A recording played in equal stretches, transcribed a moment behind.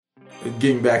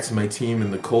getting back to my team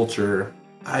and the culture,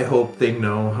 I hope they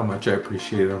know how much I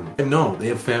appreciate them. And no, they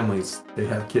have families, they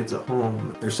have kids at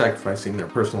home, they're sacrificing their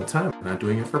personal time. We're not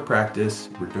doing it for practice,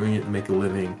 we're doing it to make a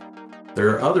living. There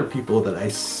are other people that I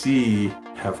see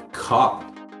have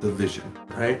caught the vision,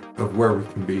 right, of where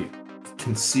we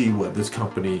can see what this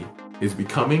company is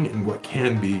becoming and what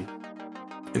can be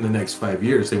in the next 5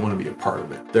 years. They want to be a part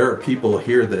of it. There are people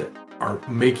here that are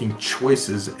making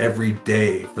choices every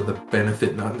day for the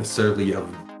benefit, not necessarily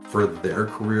for their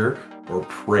career or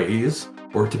praise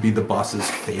or to be the boss's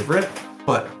favorite,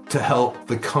 but to help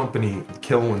the company,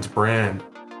 Killowan's brand,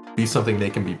 be something they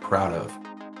can be proud of.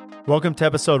 Welcome to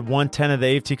episode 110 of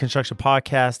the AFT Construction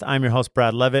Podcast. I'm your host,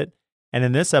 Brad Levitt. And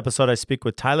in this episode, I speak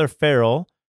with Tyler Farrell,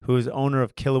 who is owner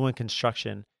of Killowan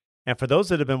Construction. And for those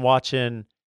that have been watching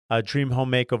Dream Home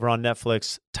Makeover on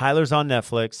Netflix, Tyler's on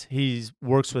Netflix. He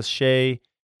works with Shay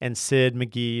and Sid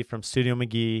McGee from Studio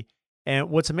McGee. And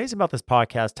what's amazing about this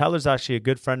podcast, Tyler's actually a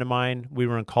good friend of mine. We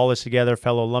were in college together,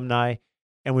 fellow alumni,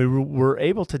 and we were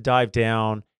able to dive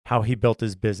down how he built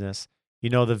his business. You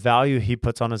know, the value he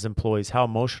puts on his employees, how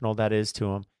emotional that is to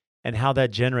him, and how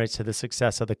that generates to the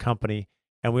success of the company.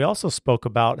 And we also spoke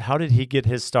about how did he get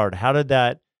his start? How did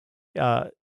that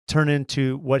turn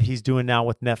into what he's doing now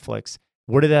with Netflix?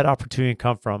 Where did that opportunity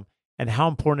come from? And how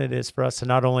important it is for us to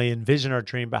not only envision our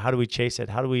dream, but how do we chase it?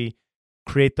 How do we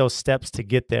create those steps to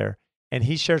get there? And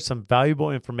he shared some valuable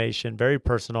information, very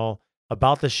personal,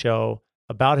 about the show,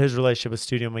 about his relationship with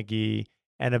Studio McGee,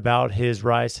 and about his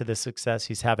rise to the success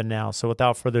he's having now. So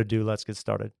without further ado, let's get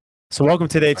started. So welcome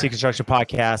to the AFT Construction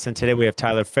Podcast. And today we have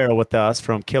Tyler Farrell with us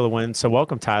from Killowan. So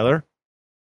welcome, Tyler.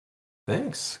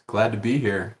 Thanks. Glad to be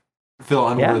here. I feel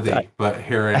unworthy, but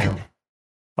here I am.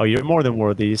 Oh, you're more than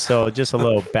worthy. So just a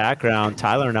little background.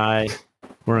 Tyler and I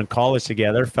were in college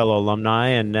together, fellow alumni,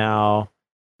 and now,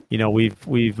 you know, we've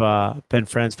been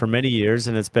friends for many years,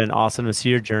 and it's been awesome to see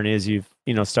your journey as you've,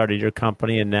 started your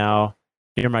company, and now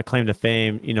you're my claim to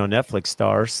fame, Netflix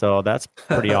star. So that's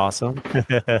pretty awesome.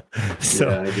 So,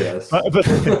 yeah, I guess.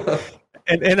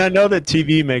 And I know that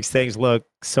TV makes things look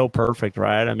so perfect,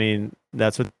 right? I mean,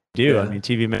 that's what they do. Yeah. I mean,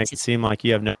 TV makes it seem like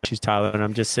you have no issues, Tyler, and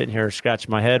I'm just sitting here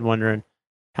scratching my head wondering,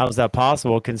 how is that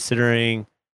possible, considering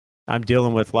I'm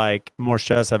dealing with like more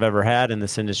stress I've ever had in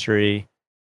this industry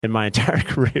in my entire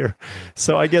career?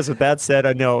 So I guess with that said,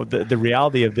 I know the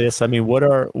reality of this. I mean, what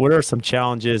are some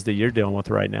challenges that you're dealing with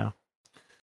right now?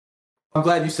 I'm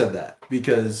glad you said that,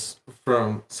 because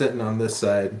from sitting on this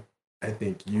side, I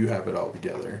think you have it all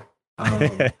together. I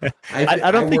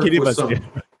don't think any of us do.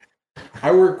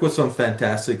 I work with some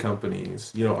fantastic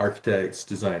companies, architects,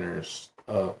 designers,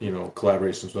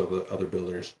 collaborations with other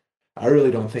builders. I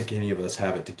really don't think any of us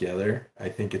have it together. I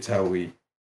think it's how we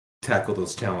tackle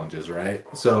those challenges, right?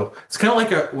 So it's kind of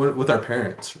like with our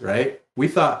parents, right?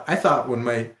 I thought when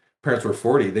my parents were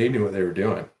 40, they knew what they were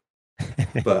doing,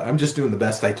 but I'm just doing the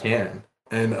best I can.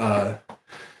 And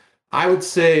I would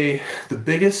say the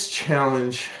biggest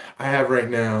challenge I have right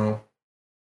now,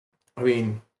 I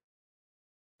mean,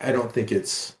 I don't think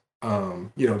it's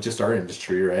just our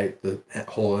industry, right? The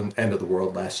whole end of the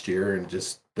world last year, and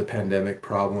just the pandemic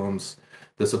problems,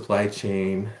 the supply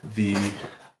chain, the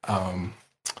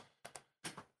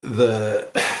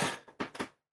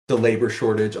labor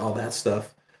shortage, all that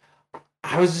stuff.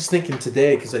 I was just thinking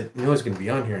today, because I knew I was going to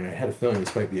be on here, and I had a feeling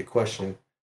this might be a question.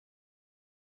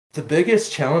 The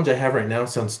biggest challenge I have right now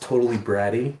sounds totally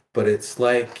bratty, but it's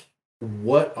like,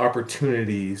 what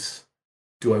opportunities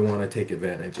do I want to take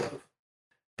advantage of?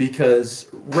 Because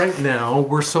right now,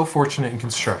 we're so fortunate in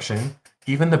construction.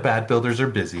 Even the bad builders are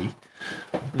busy.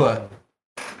 But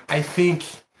I think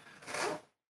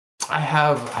I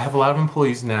have a lot of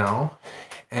employees now,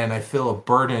 and I feel a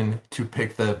burden to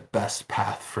pick the best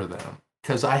path for them,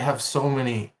 because I have so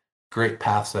many great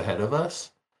paths ahead of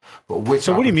us. But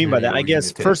so what do you mean by that? I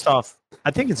guess, first off, I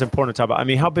think it's important to talk about,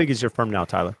 how big is your firm now,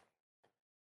 Tyler?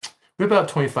 We're about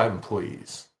 25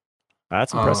 employees.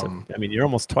 That's impressive. You're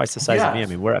almost twice the size of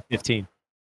me. We're at 15.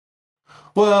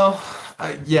 Well,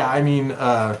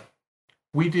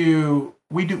 we do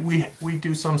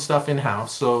some stuff in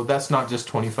house, so that's not just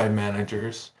 25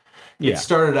 managers. Yeah. It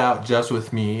started out just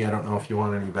with me. I don't know if you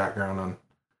want any background on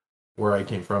where I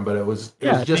came from, but it was just me.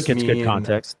 I think it's good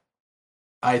context.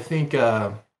 I think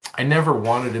I never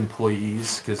wanted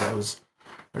employees because I was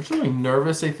really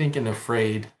nervous, I think, and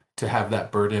afraid to have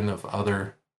that burden of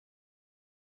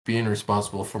being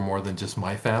responsible for more than just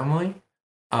my family,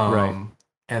 right,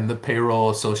 and the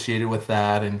payroll associated with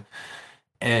that,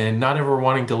 and not ever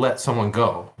wanting to let someone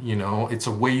go. It's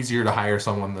way easier to hire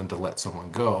someone than to let someone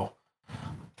go.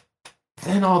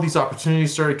 Then all these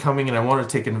opportunities started coming, and I wanted to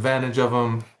take advantage of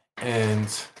them. And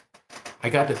I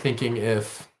got to thinking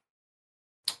if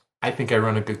I think I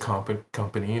run a good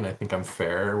company and I think I'm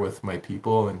fair with my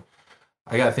people. And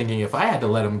I got thinking if I had to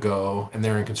let them go and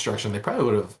they're in construction, they probably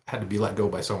would have had to be let go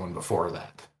by someone before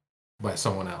that, by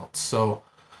someone else. So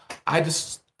I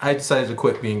decided to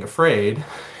quit being afraid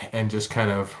and just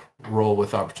kind of roll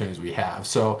with opportunities we have.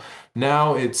 So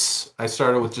now I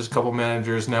started with just a couple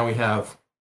managers. Now we have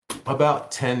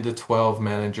about 10 to 12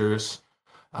 managers,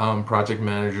 project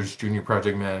managers, junior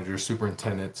project managers,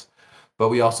 superintendents, but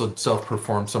we also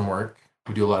self-perform some work.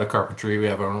 We do a lot of carpentry. We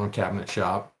have our own cabinet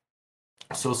shop.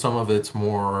 So some of it's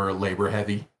more labor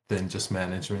heavy than just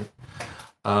management.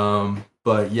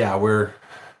 But yeah, we're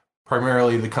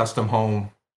primarily the custom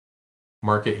home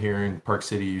market here in Park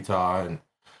City, Utah. And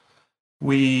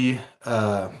we,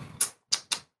 I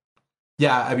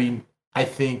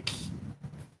think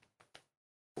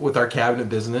with our cabinet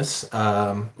business,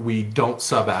 we don't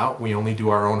sub out. We only do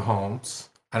our own homes.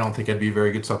 I don't think I'd be a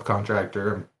very good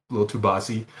subcontractor. I'm a little too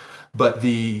bossy. But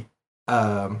the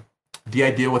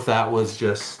idea with that was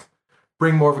just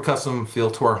bring more of a custom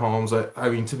feel to our homes. I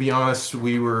mean, to be honest,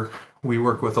 we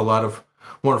work with a lot of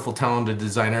wonderful, talented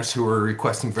designers who were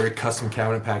requesting very custom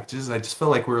cabinet packages. I just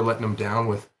felt like we were letting them down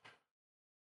with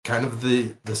kind of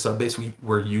the sub base we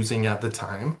were using at the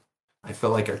time. I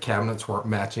felt like our cabinets weren't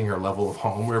matching our level of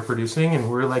home we were producing, and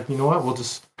we were like, you know what, we'll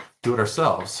just do it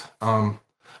ourselves.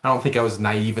 I don't think I was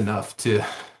naive enough to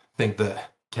think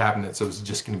that cabinets, it was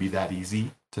just going to be that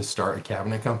easy to start a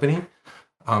cabinet company.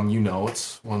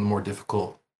 It's one of the more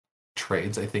difficult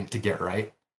trades, I think, to get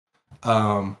right.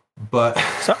 But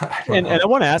so, and I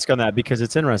want to ask on that because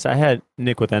it's interesting. I had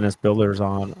Nick with NS Builders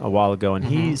on a while ago, and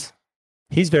he's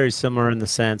very similar in the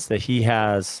sense that he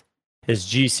has his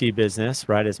GC business,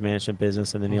 right, his management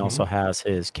business, and then he also has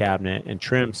his cabinet and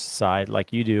trim side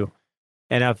like you do.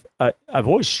 And I've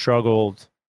always struggled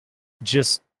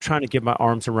just trying to get my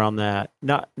arms around that.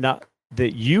 Not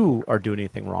that you are doing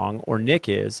anything wrong or Nick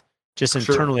is, just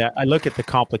internally. Sure. I look at the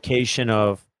complication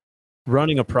of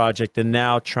running a project and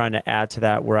now trying to add to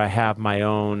that where I have my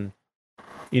own,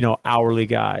 hourly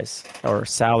guys or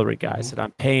salary guys that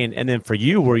I'm paying. And then for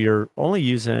you, where you're only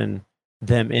using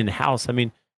them in-house, I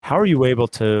mean, how are you able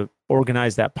to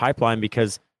organize that pipeline?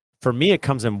 Because for me, it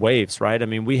comes in waves, right? I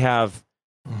mean, we have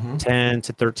 10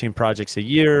 to 13 projects a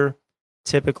year.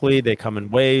 Typically, they come in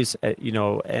waves,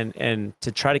 and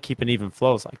to try to keep an even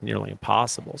flow is like nearly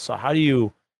impossible. So how do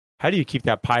you keep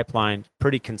that pipeline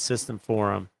pretty consistent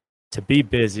for them to be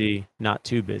busy, not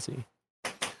too busy?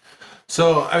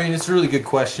 So, I mean, it's a really good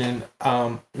question.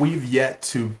 We've yet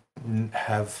to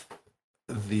have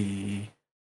the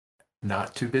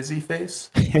not too busy phase.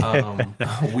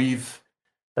 We've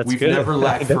never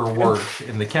lacked for work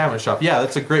in the cabinet shop. Yeah,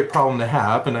 that's a great problem to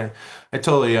have, and I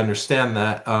totally understand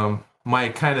that. My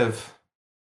kind of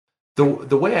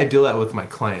the way I deal that with my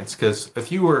clients, because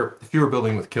if you were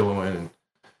building with Killowen and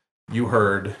you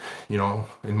heard,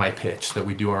 in my pitch that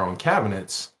we do our own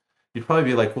cabinets, you'd probably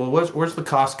be like, well, where's the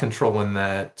cost control in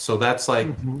that? So that's like,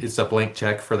 it's a blank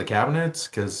check for the cabinets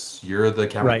because you're the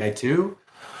cabinet guy too.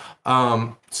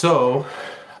 So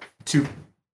to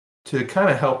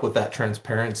kind of help with that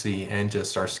transparency and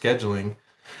just our scheduling,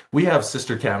 we have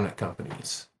sister cabinet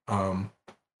companies,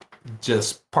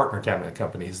 just partner cabinet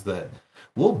companies that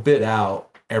will bid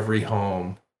out every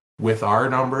home with our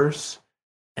numbers.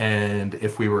 And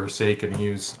if we were, say, going to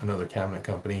use another cabinet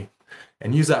company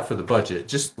and use that for the budget,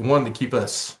 just one, to keep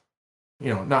us,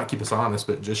 not keep us honest,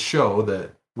 but just show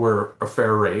that we're a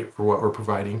fair rate for what we're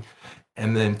providing.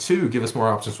 And then two, give us more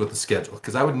options with the schedule.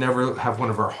 Because I would never have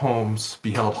one of our homes be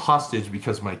held hostage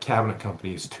because my cabinet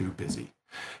company is too busy.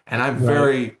 And I'm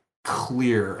very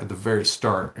clear at the very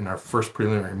start in our first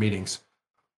preliminary meetings,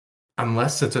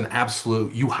 unless it's an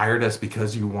absolute, you hired us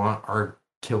because you want our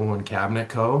Killowen Cabinet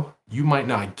Co., you might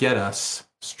not get us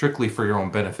strictly for your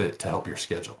own benefit to help your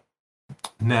schedule.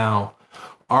 Now,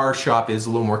 our shop is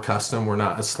a little more custom. We're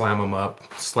not a slam them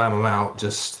out,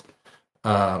 just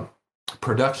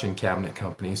production cabinet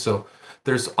company. So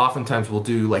there's oftentimes we'll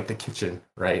do like the kitchen,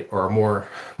 right? Or a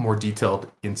more detailed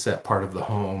inset part of the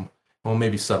home. We'll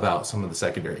maybe sub out some of the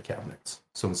secondary cabinets,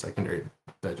 some of the secondary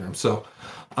bedrooms. So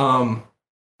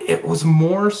it was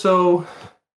more so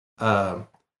to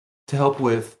help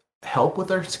with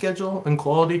our schedule and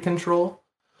quality control.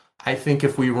 I think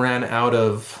if we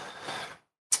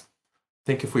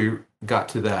got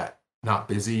to that not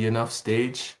busy enough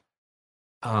stage,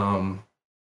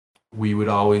 we could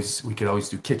always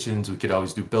do kitchens, we could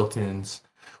always do built-ins.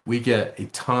 We get a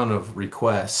ton of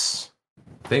requests,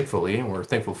 thankfully, and we're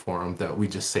thankful for them, that we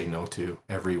just say no to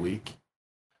every week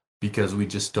because we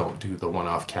just don't do the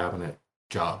one-off cabinet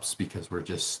jobs because we're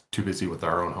just too busy with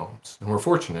our own homes, and we're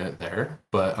fortunate there.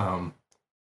 But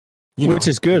which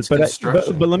is good.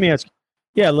 But let me ask.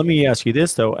 Yeah, let me ask you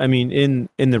this though. I mean,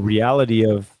 in the reality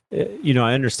of,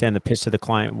 I understand the pitch to the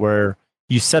client where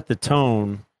you set the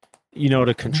tone,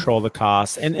 to control the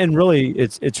costs, and really,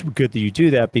 it's good that you do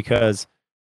that because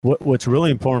what's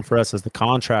really important for us as the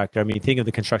contractor. I mean, think of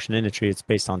the construction industry; it's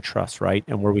based on trust, right?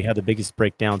 And where we have the biggest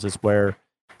breakdowns is where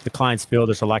the clients feel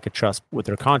there's a lack of trust with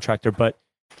their contractor, but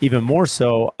even more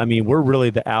so, I mean, we're really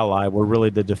the ally. We're really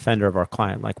the defender of our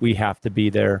client. Like we have to be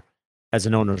there as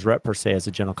an owner's rep per se, as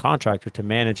a general contractor to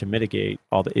manage and mitigate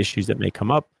all the issues that may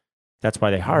come up. That's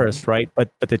why they hire us, right?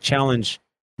 But the challenge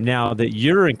now that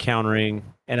you're encountering,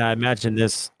 and I imagine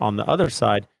this on the other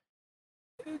side,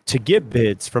 to get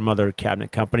bids from other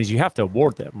cabinet companies, you have to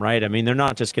award them, right? I mean, they're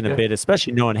not just going to bid,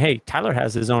 especially knowing, hey, Tyler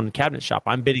has his own cabinet shop.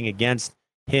 I'm bidding against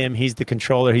him. He's the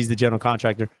controller. He's the general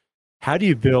contractor. How do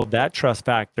you build that trust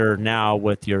factor now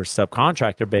with your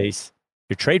subcontractor base,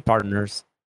 your trade partners,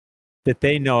 that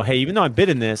they know, hey, even though I'm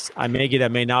bidding this, I may get, I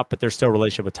may not, but there's still a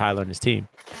relationship with Tyler and his team?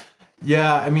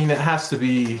 Yeah, I mean, it has to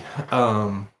be.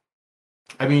 I'm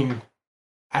having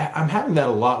that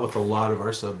a lot with a lot of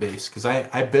our sub base because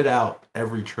I bid out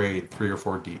every trade 3 or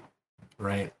 4 deep,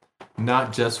 right?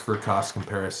 Not just for cost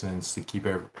comparisons to keep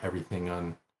everything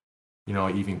on,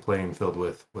 even playing field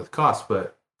with cost,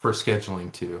 but for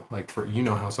scheduling too. Like for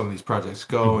how some of these projects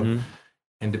go,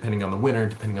 and depending on the winter,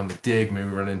 depending on the dig, maybe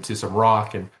we run into some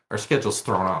rock and our schedule's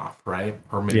thrown off, right?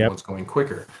 Or maybe one's going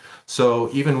quicker. So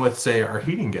even with, say, our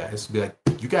heating guys, be like,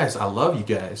 you guys, I love you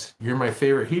guys. You're my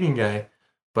favorite heating guy,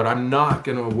 but I'm not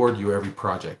going to award you every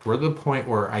project. We're at the point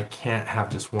where I can't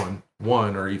have just one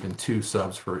or even 2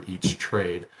 subs for each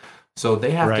trade. So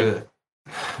they have to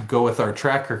go with our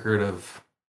track record of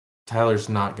Tyler's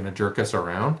not going to jerk us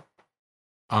around.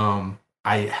 I'm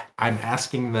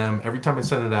asking them every time I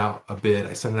send it out a bid.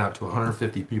 I send it out to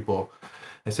 150 people.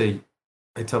 I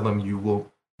tell them you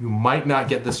might not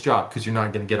get this job because you're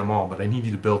not going to get them all, but I need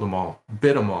you to bid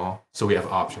them all, so we have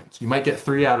options. You might get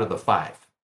 3 out of the 5,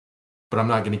 but I'm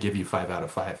not going to give you 5 out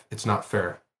of 5. It's not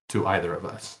fair to either of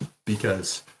us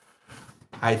because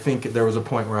I think there was a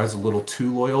point where I was a little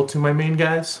too loyal to my main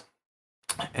guys,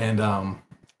 and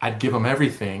I'd give them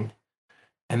everything.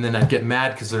 And then I'd get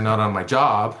mad because they're not on my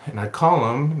job. And I'd call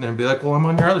them and they'd be like, well, I'm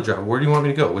on your other job. Where do you want me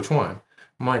to go? Which one?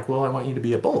 I'm like, well, I want you to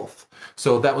be at both.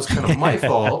 So that was kind of my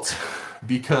fault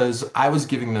because I was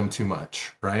giving them too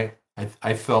much, right?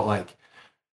 I felt like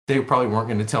they probably weren't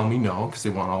going to tell me no because they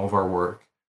want all of our work.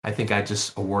 I think I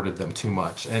just awarded them too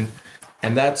much. And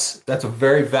that's a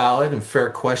very valid and fair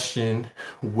question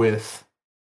with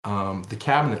the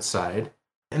cabinet side.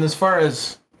 And as far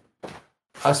as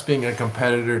us being a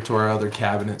competitor to our other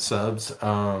cabinet subs,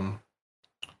 I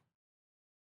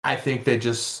think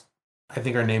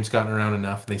our name's gotten around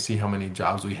enough. They see how many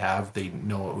jobs we have. They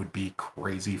know it would be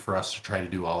crazy for us to try to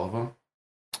do all of them.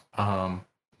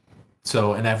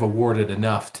 And I've awarded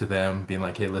enough to them being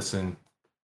like, hey, listen,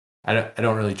 I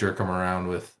don't really jerk them around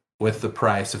with the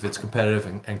price. If it's competitive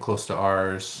and close to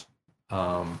ours,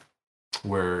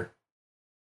 we're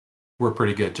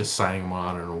pretty good just signing them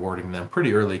on and awarding them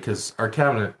pretty early because our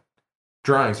cabinet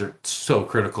drawings are so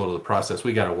critical to the process.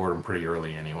 We got to award them pretty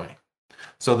early anyway.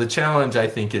 So the challenge, I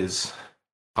think, is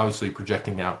obviously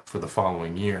projecting out for the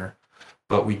following year,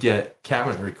 but we get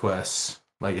cabinet requests,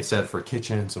 like I said, for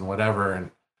kitchens and whatever. And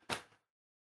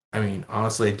I mean,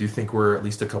 honestly, I do think we're at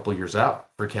least a couple of years out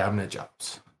for cabinet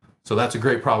jobs. So that's a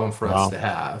great problem for us to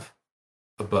have.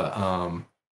 But,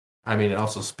 I mean, it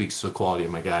also speaks to the quality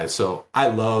of my guys. So I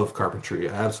love carpentry.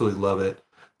 I absolutely love it.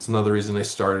 It's another reason I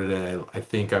started it. I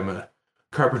think I'm a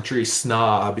carpentry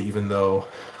snob, even though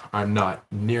I'm not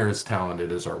near as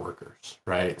talented as our workers,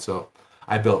 right? So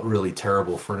I built really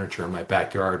terrible furniture in my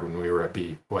backyard when we were at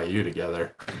BYU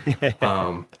together,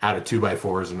 out of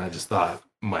 2x4s, and I just thought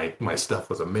my stuff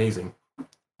was amazing.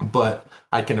 But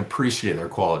I can appreciate their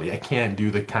quality. I can't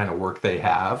do the kind of work they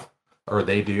have or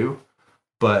they do,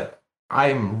 but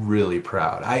I'm really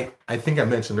proud. I think I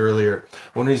mentioned earlier,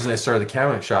 one reason I started the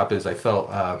cabinet shop is I felt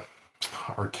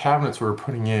our cabinets we were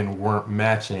putting in weren't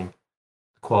matching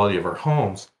the quality of our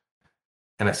homes.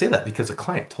 And I say that because a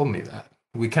client told me that.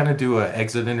 We kind of do an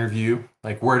exit interview,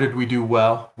 like where did we do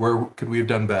well? Where could we have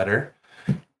done better?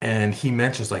 And he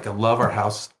mentions like, I love our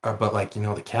house, but like,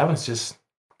 the cabinets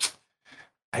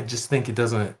I just think it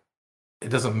doesn't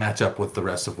match up with the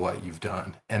rest of what you've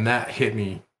done. And that hit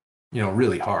me,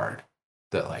 really hard.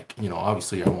 That like,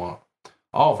 obviously I want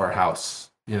all of our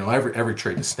house, every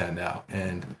trade to stand out.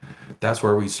 And that's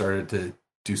where we started to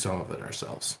do some of it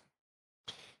ourselves.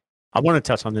 I want to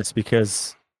touch on this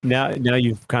because Now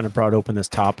you've kind of brought open this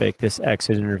topic, this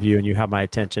exit interview, and you have my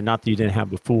attention. Not that you didn't have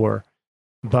before,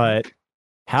 but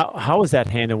how is that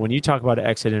handled when you talk about an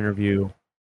exit interview?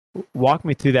 Walk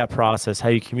me through that process, how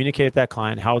you communicate with that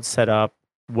client, how it's set up,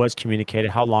 what's communicated,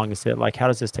 how long is it? Like, how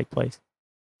does this take place?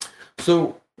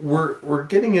 So we're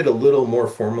getting it a little more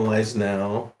formalized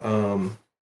now.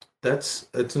 That's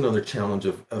another challenge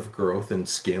of growth and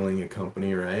scaling a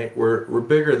company, right? We're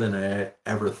bigger than I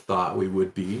ever thought we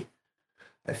would be.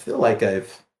 I feel like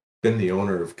I've been the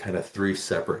owner of kind of three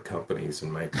separate companies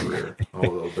in my career,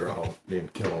 although they're all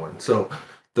named Kilowan. So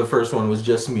the first one was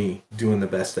just me doing the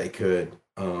best I could.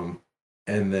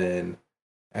 And then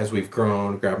as we've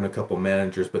grown, grabbing a couple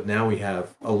managers, but now we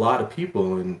have a lot of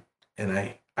people and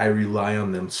I rely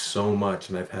on them so much,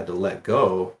 and I've had to let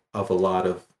go of a lot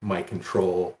of my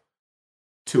control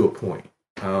to a point.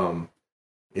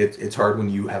 It's hard when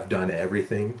you have done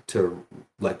everything to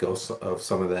let go of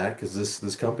some of that, because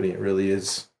this company, it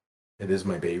is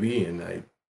my baby, and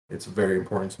it's very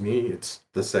important to me. It's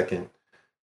the second,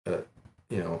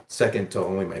 second to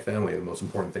only my family, the most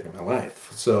important thing in my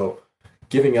life. So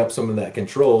giving up some of that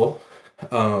control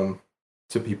to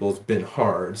people has been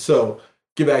hard. So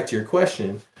get back to your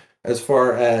question. As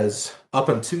far as up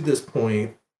until this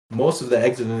point, most of the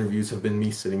exit interviews have been me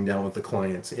sitting down with the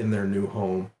clients in their new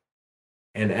home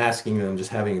and asking them, just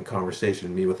having a conversation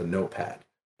with me with a notepad,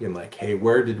 being like, hey,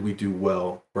 where did we do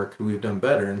well? Where could we have done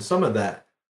better? And some of that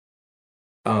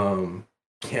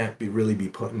can't really be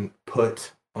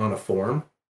put on a form,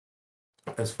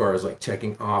 as far as like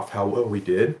checking off how well we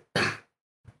did.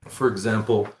 For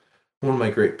example, one of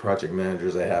my great project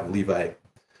managers I have, Levi,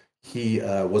 he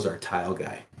was our tile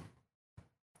guy.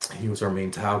 He was our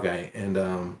main tile guy. And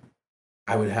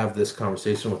I would have this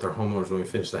conversation with our homeowners when we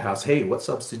finished the house. Hey, what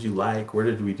subs did you like? Where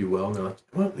did we do well? And they're like,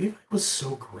 well, Levi was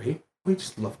so great. We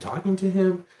just loved talking to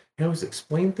him. He always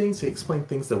explained things. He explained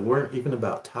things that weren't even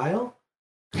about tile.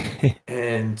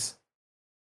 And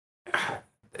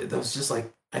that was just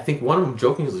like, I think one of them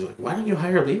jokingly was like, why don't you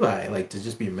hire Levi to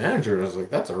just be a manager? And I was like,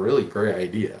 that's a really great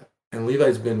idea. And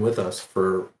Levi's been with us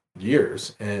for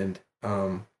years, and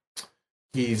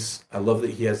I love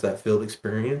that he has that field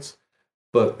experience.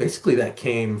 But basically that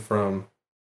came from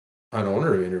an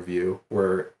owner interview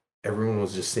where everyone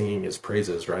was just singing his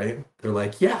praises, right? They're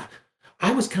like, yeah,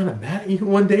 I was kind of mad at you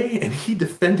one day and he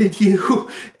defended you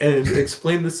and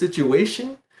explained the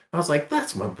situation. I was like,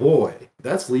 that's my boy.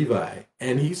 That's Levi.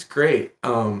 And he's great.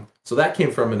 So that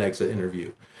came from an exit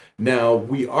interview. Now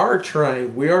we are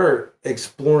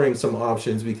exploring some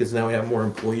options, because now we have more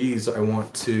employees. I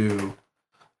want to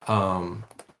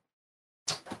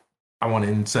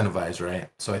incentivize, right?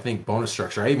 So I think bonus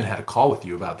structure, I even had a call with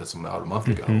you about this about a month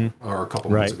ago or a couple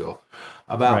months ago,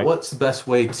 about what's the best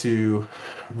way to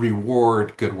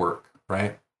reward good work,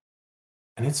 right?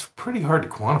 And it's pretty hard to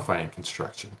quantify in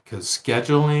construction, because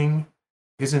scheduling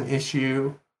is an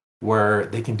issue where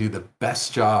they can do the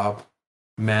best job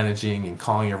managing and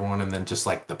calling everyone, and then just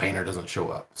like the painter doesn't show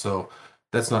up. So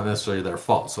that's not necessarily their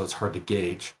fault. So it's hard to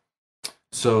gauge.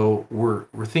 So we're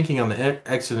thinking on the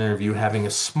exit interview, having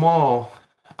a small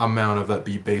amount of it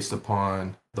be based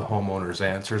upon the homeowner's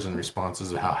answers and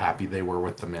responses of how happy they were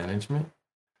with the management,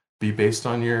 be based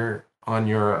on on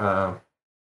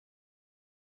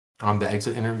the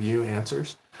exit interview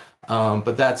answers.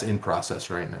 But that's in process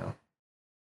right now.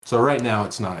 So right now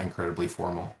it's not incredibly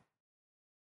formal.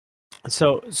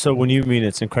 So when you mean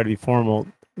it's incredibly formal,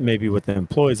 maybe with the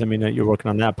employees, I mean, you're working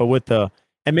on that, but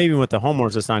maybe with the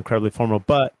homeowners, it's not incredibly formal.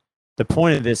 But the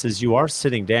point of this is you are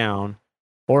sitting down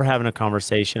or having a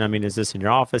conversation. I mean, is this in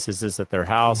your office? Is this at their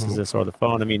house? Is this over the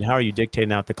phone? I mean, how are you dictating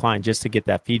that with the client just to get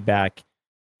that feedback,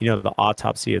 the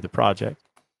autopsy of the project?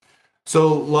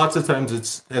 So lots of times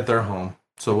it's at their home.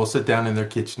 So we'll sit down in their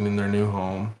kitchen in their new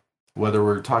home, whether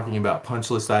we're talking about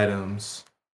punch list items.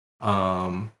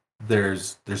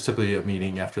 There's typically a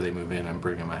meeting after they move in. I'm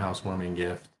bringing my housewarming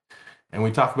gift, and we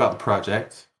talk about the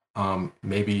project.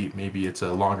 Maybe it's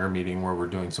a longer meeting where we're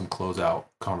doing some closeout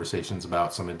conversations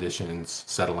about some additions,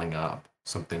 settling up,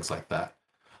 some things like that.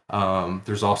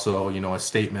 There's also,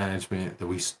 estate management that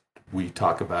we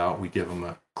talk about. We give them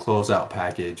a closeout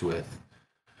package with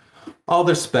all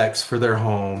their specs for their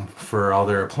home, for all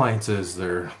their appliances,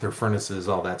 their furnaces,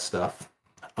 all that stuff.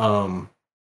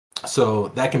 So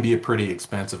that can be a pretty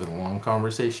expensive and long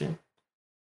conversation.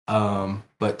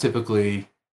 But typically,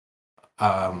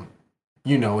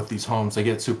 with these homes, they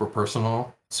get super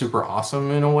personal, super awesome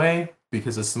in a way,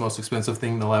 because it's the most expensive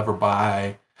thing they'll ever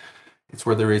buy. It's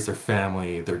where they raise their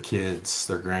family, their kids,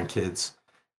 their grandkids.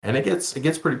 And it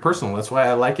gets pretty personal. That's why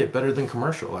I like it better than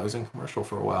commercial. I was in commercial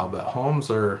for a while, but homes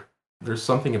there's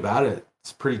something about it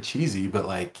it's pretty cheesy, but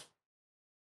like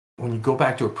when you go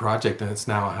back to a project and it's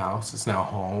now a house, it's now a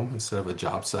home instead of a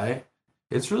job site,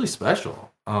 it's really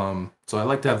special. So I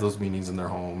like to have those meetings in their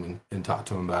home and talk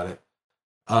to them about it.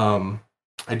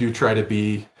 I do try to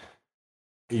be,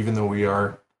 even though we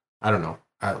are, I don't know,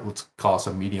 let's call us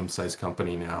a medium-sized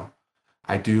company now,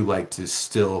 I do like to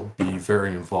still be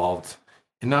very involved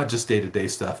in not just day-to-day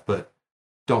stuff, but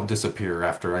don't disappear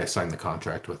after I sign the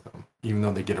contract with them. Even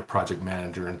though they get a project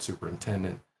manager and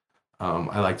superintendent,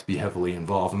 I like to be heavily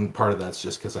involved. And part of that's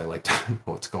just because I like to know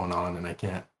what's going on and I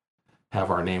can't have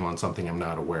our name on something I'm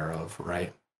not aware of,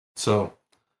 right? So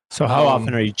how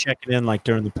often are you checking in like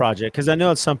during the project? Because I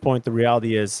know at some point the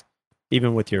reality is,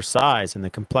 even with your size and the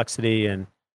complexity and,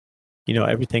 you know,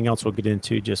 everything else we'll get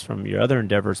into just from your other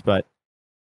endeavors, but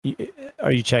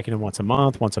are you checking in once a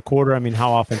month, once a quarter? I mean,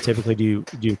 how often typically do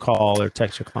you call or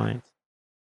text your clients?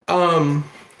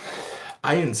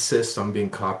 I insist on being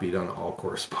copied on all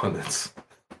correspondence.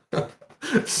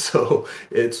 So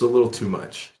it's a little too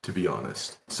much, to be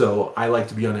honest. So I like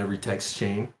to be on every text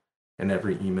chain and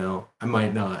every email. I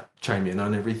might not chime in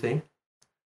on everything,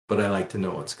 but I like to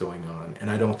know what's going on.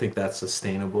 And I don't think that's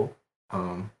sustainable.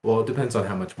 Well, it depends on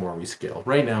how much more we scale.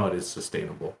 Right now it is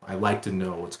sustainable. I like to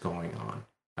know what's going on.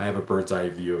 I have a bird's eye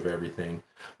view of everything.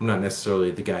 I'm not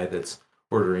necessarily the guy that's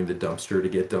ordering the dumpster to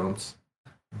get dumps,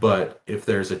 but if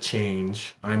there's a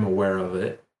change, I'm aware of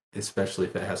it, especially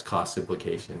if it has cost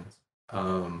implications.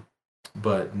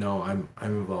 But no, I'm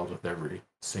involved with every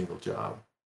single job.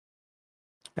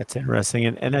 That's interesting.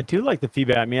 And I do like the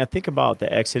feedback. I mean, I think about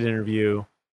the exit interview.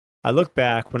 I look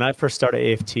back when I first started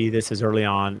AFT, this is early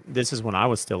on. This is when I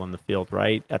was still in the field,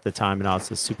 right? At the time, and I was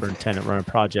the superintendent running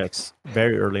projects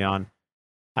very early on.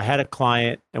 I had a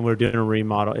client and we were doing a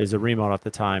remodel at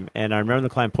the time. And I remember the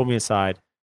client pulled me aside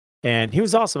and he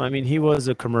was awesome. I mean, he was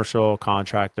a commercial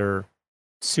contractor,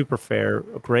 super fair,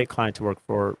 a great client to work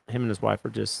for. Him and his wife were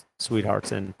just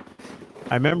sweethearts. And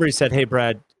I remember he said, "Hey,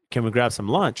 Brad, can we grab some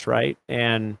lunch?" Right.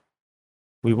 And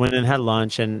we went and had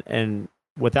lunch and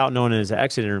without knowing in his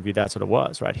exit interview, that's what it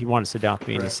was, right? He wanted to sit down with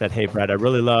me and he said, "Hey, Brad, I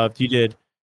really loved, you did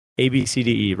A, B, C,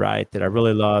 D, E, right? That I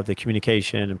really loved the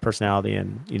communication and personality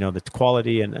and, you know, the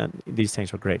quality and these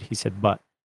things were great." He said, "But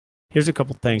here's a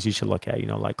couple things you should look at, you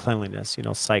know, like cleanliness, you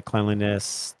know, site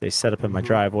cleanliness. They set up in my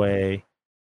driveway.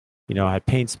 You know, I had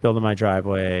paint spilled in my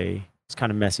driveway. It's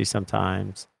kind of messy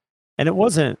sometimes." And it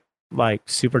wasn't like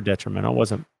super detrimental. It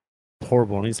wasn't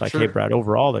horrible. And he's like, "Hey, Brad,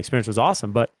 overall the experience was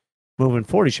awesome, but moving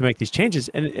forward, you should make these changes."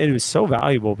 And it was so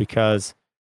valuable because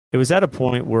it was at a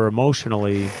point where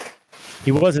emotionally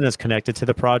he wasn't as connected to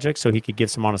the project, so he could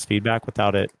give some honest feedback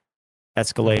without it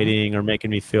escalating or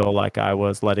making me feel like I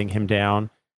was letting him down.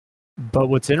 But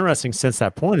what's interesting since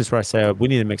that point is where I say, we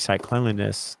need to make site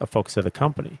cleanliness a focus of the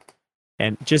company.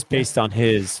 And just based on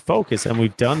his focus, and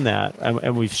we've done that,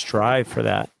 and we've strived for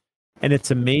that. And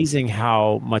it's amazing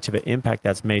how much of an impact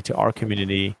that's made to our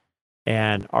community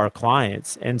and our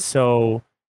clients. And so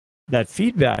that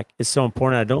feedback is so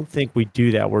important. I don't think we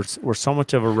do that. We're so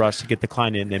much of a rush to get the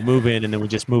client in, they move in, and then we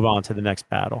just move on to the next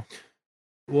battle.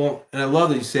 Well, and I love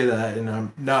that you say that, and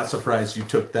I'm not surprised you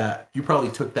took that. You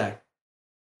probably took that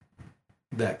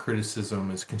criticism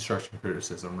as construction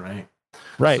criticism, right?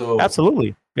 Right. So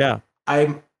absolutely. Yeah.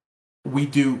 We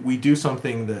do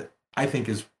something that I think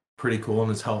is pretty cool and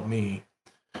has helped me.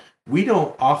 We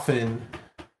don't often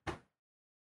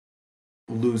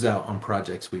lose out on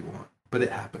projects we want, but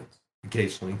it happens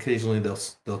occasionally. Occasionally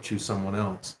they'll choose someone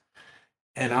else,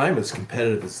 and I'm as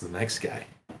competitive as the next guy,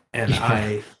 and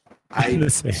I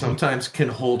sometimes can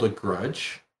hold a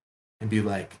grudge and be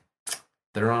like,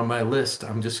 they're on my list,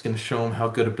 I'm just going to show them how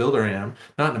good a builder I am.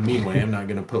 Not in a mean way. I'm not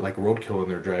going to put like roadkill in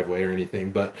their driveway or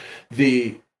anything, but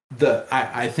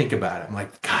I think about it. I'm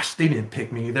like, gosh, they didn't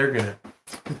pick me.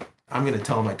 I'm going to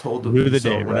tell them I told them. Rue the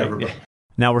day, whatever. Right? Yeah.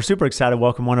 Now, we're super excited to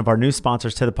welcome one of our new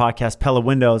sponsors to the podcast, Pella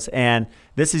Windows. And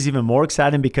this is even more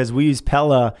exciting because we use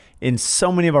Pella in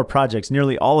so many of our projects,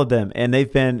 nearly all of them. And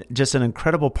they've been just an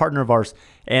incredible partner of ours.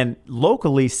 And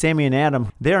locally, Sammy and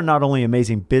Adam, they are not only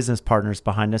amazing business partners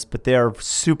behind us, but they are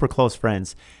super close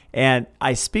friends. And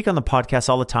I speak on the podcast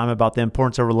all the time about the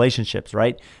importance of relationships,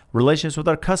 right? Relationships with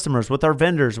our customers, with our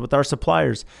vendors, with our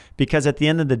suppliers, because at the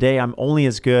end of the day, I'm only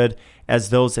as good as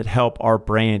those that help our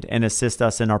brand and assist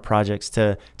us in our projects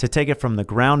to take it from the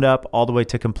ground up all the way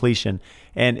to completion.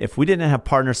 And if we didn't have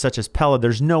partners such as Pella,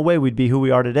 there's no way we'd be who we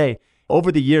are today.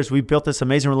 Over the years, we've built this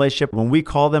amazing relationship. When we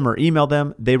call them or email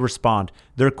them, they respond.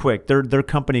 They're quick. Their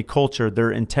company culture,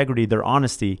 their integrity, their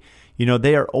honesty, you know,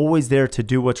 they are always there to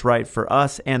do what's right for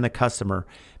us and the customer.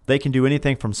 They can do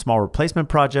anything from small replacement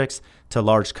projects to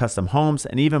large custom homes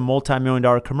and even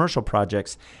multi-million-dollar commercial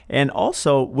projects. And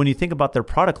also, when you think about their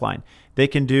product line, they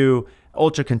can do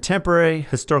ultra contemporary,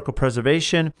 historical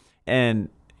preservation, and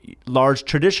large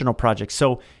traditional projects.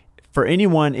 So for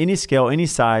anyone, any scale, any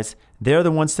size, they're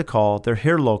the ones to call. They're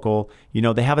here local.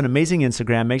 They have an amazing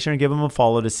Instagram. Make sure and give them a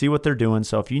follow to see what they're doing.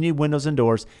 So if you need windows and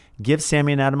doors, give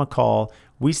Sammy and Adam a call.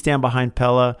 We stand behind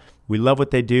Pella. We love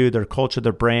what they do, their culture,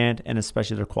 their brand, and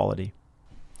especially their quality.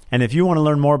 And if you want to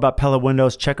learn more about Pella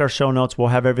Windows, check our show notes. We'll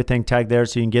have everything tagged there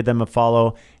so you can give them a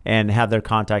follow and have their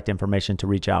contact information to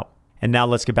reach out. And now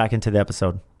let's get back into the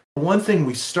episode. One thing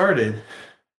we started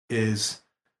is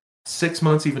 6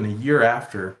 months, even a year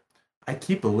after, I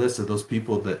keep a list of those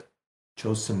people that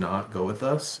chose to not go with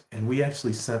us, and we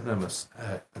actually sent them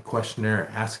a questionnaire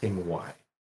asking why.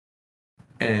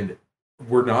 And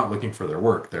we're not looking for their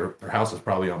work. Their house is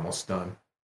probably almost done.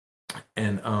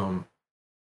 And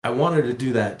I wanted to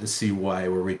do that to see where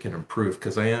we can improve,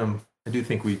 because I do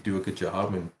think we do a good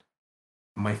job, and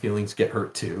my feelings get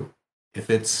hurt too. If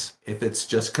it's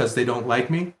just because they don't like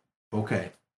me,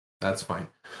 okay, that's fine.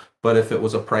 But if it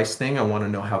was a price thing, I want to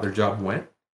know how their job went.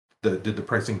 Did the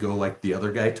pricing go like the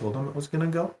other guy told them it was going to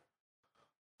go?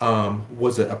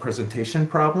 Was it a presentation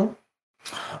problem?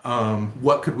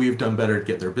 What could we have done better to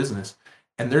get their business?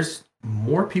 And there's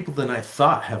more people than I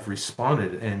thought have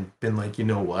responded and been like, you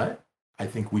know what? I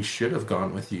think we should have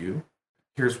gone with you.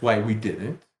 Here's why we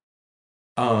didn't.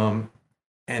 And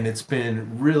it's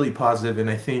been really positive. And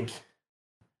I think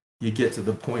you get to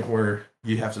the point where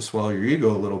you have to swallow your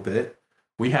ego a little bit.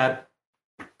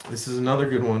 This is another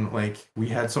good one. Like, we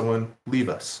had someone leave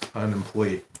us, an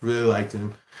employee. Really liked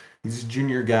him. He's a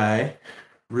junior guy,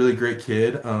 really great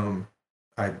kid.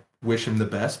 I wish him the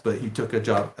best, but he took a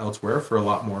job elsewhere for a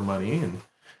lot more money, and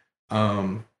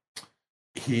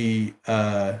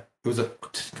it was a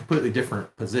completely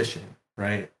different position,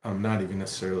 right? Not even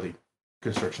necessarily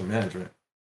construction management,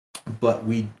 but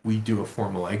we do a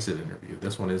formal exit interview.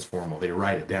 This one is formal. They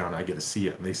write it down. I get to see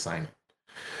it, and they sign it.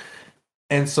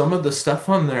 And some of the stuff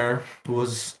on there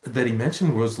that he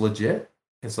mentioned was legit.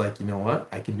 It's like, you know what?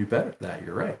 I can do better at that.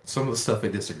 You're right. Some of the stuff I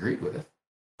disagreed with.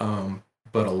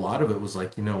 But a lot of it was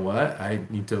like, you know what? I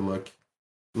need to look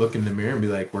in the mirror and be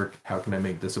like, how can I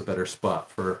make this a better spot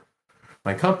for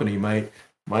my company? My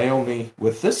only,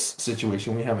 with this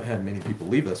situation, we haven't had many people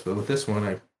leave us, but with this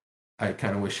one, I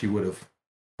kind of wish he would have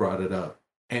brought it up.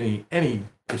 Any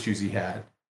issues he had.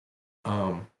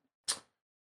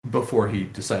 Before he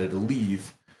decided to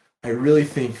leave. I really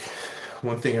think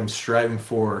one thing I'm striving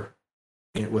for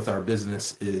with our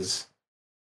business is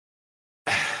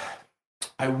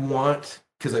I want,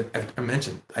 because I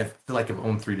mentioned, I feel like I've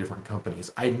owned 3 different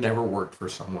companies. I never worked for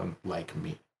someone like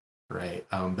me, right?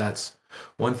 That's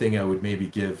one thing I would maybe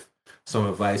give some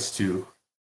advice to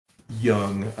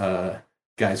young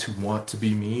guys who want to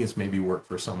be me, is maybe work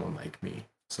for someone like me.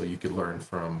 So you could learn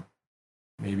from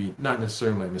maybe not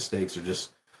necessarily my mistakes, or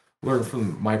just learn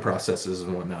from my processes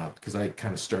and whatnot, because I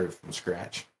kind of started from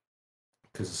scratch.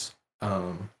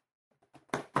 Well,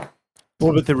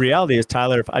 but the reality is,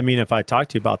 Tyler, if I talk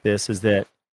to you about this, is that,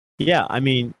 yeah,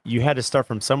 you had to start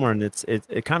from somewhere, and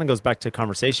it kind of goes back to a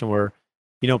conversation where,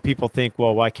 people think,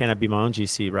 well, why can't I be my own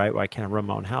GC, right? Why can't I run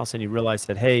my own house? And you realize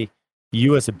that, hey,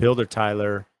 you as a builder,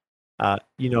 Tyler,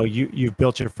 you've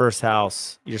built your first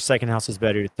house, your second house is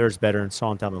better, your third's better, and so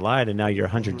on down the line, and now you're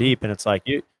 100 deep, and it's like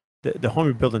the home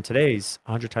you're building today is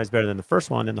 100 times better than the first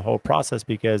one in the whole process,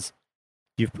 because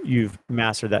you've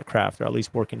mastered that craft, or at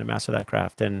least working to master that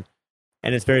craft, and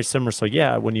it's very similar. So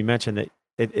yeah, when you mentioned that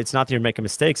it's not that you're making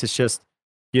mistakes, it's just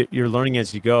you're learning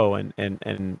as you go,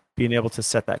 and being able to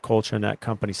set that culture and that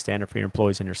company standard for your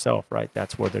employees and yourself, right?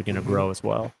 That's where they're going to grow as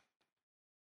well.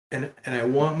 And I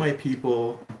want my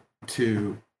people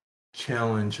to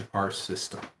challenge our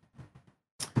system.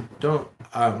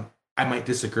 I might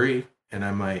disagree and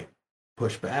I might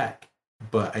push back,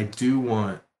 but I do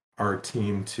want our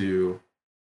team to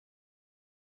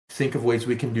think of ways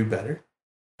we can do better.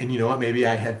 And you know what? Maybe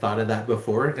I had thought of that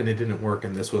before and it didn't work,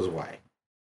 and this was why.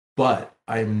 But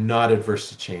I'm not adverse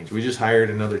to change. We just hired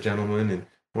another gentleman, and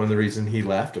one of the reasons he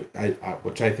left,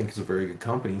 which I think is a very good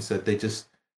company, said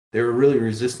they were really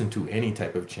resistant to any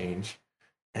type of change.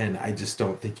 And I just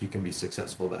don't think you can be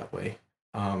successful that way.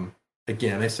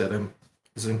 Again, I said I'm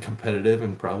competitive,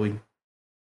 and probably,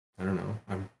 I don't know,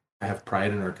 I have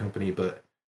pride in our company, but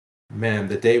man,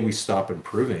 the day we stop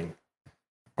improving,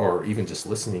 or even just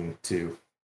listening to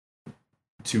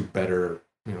better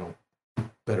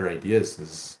ideas,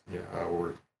 is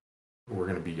we're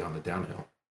going to be on the downhill.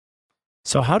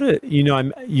 So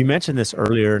you mentioned this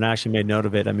earlier and I actually made note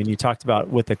of it. I mean, you talked about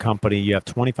with the company, you have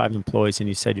 25 employees and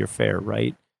you said you're fair,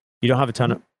 right? You don't have a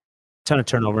ton of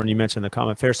turnover and you mentioned the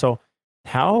comment fair. So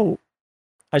how,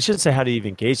 I shouldn't say how do you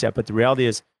even gauge that, but the reality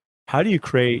is how do you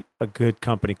create a good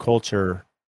company culture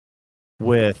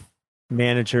with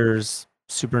managers,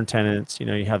 superintendents,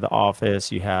 you have the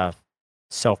office, you have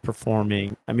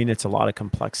self-performing. I mean, it's a lot of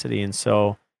complexity. And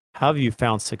so how have you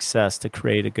found success to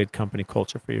create a good company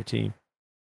culture for your team?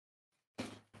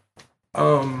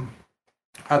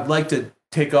 I'd like to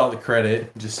take all the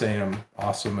credit, just say I'm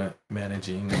awesome at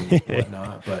managing and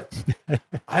whatnot, but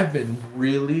I've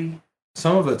been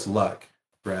some of it's luck,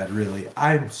 Brad, really.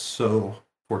 I'm so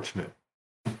fortunate.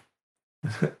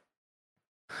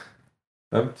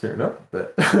 I'm tearing up a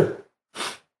bit.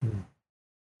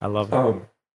 I love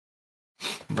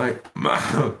it.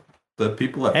 The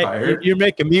people that hired. You're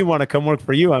making me want to come work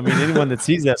for you. I mean, anyone that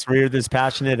sees this, where you're this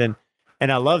passionate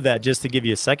and I love that. Just to give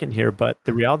you a second here, but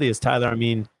the reality is, Tyler, I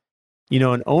mean,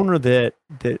 an owner that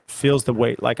feels the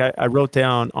weight. Like I wrote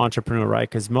down entrepreneur, right?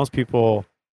 Because most people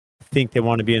think they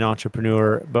want to be an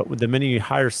entrepreneur, but the minute you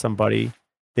hire somebody,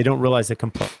 they don't realize the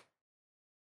complexity.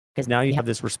 Because now you have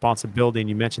this responsibility, and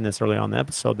you mentioned this early on in the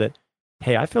episode that,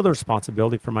 hey, I feel the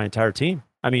responsibility for my entire team.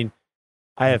 I mean,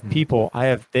 I have people,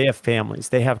 they have families,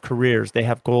 they have careers, they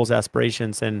have goals,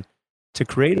 aspirations, and to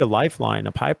create a lifeline,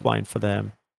 a pipeline for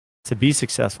them to be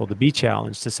successful, to be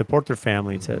challenged, to support their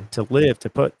family, to live, to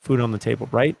put food on the table,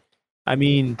 right? I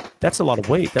mean, that's a lot of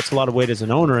weight. That's a lot of weight as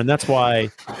an owner. And that's why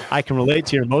I can relate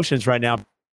to your emotions right now.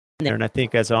 And I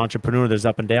think as an entrepreneur, there's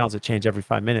up and downs that change every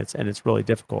 5 minutes, and it's really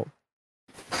difficult.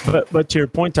 But to your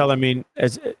point, Tyler, I mean,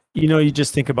 as you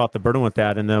just think about the burden with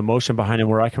that and the emotion behind it,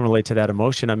 where I can relate to that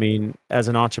emotion. I mean, as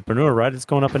an entrepreneur, right, it's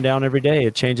going up and down every day.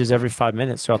 It changes every 5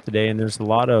 minutes throughout the day, and there's a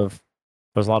lot of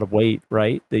weight,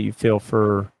 right, that you feel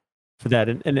for that,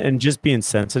 and just being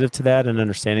sensitive to that and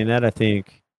understanding that. I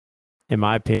think, in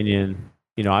my opinion,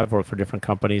 I've worked for different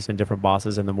companies and different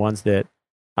bosses, and the ones that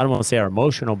I don't want to say are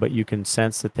emotional, but you can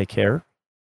sense that they care.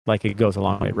 Like it goes a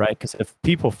long way, right? Because if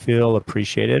people feel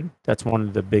appreciated, that's one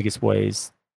of the biggest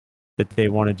ways that they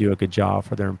want to do a good job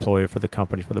for their employer, for the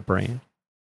company, for the brand.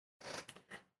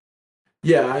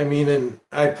 Yeah, I mean, and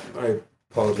I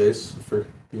apologize for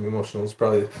being emotional. It's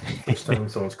probably the first time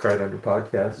someone's cried on your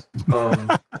podcast.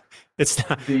 It's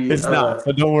not,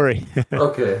 so don't worry.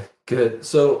 Okay, good.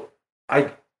 So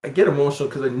I get emotional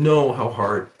because I know how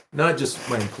hard, not just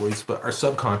my employees, but our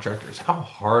subcontractors, how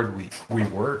hard we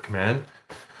work, man.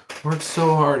 Work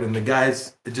so hard, and the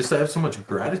guys, I have so much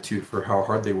gratitude for how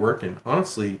hard they work, and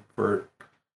honestly, for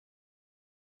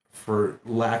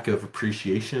lack of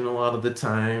appreciation a lot of the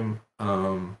time,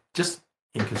 just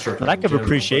in construction. Lack of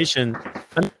appreciation.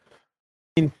 I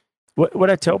mean,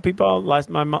 what I tell people,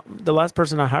 the last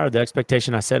person I hired, the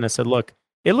expectation I set, and I said, look,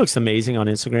 it looks amazing on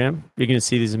Instagram. You're going to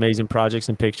see these amazing projects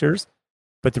and pictures,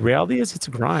 but the reality is it's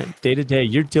a grind. Day to day,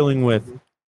 you're dealing with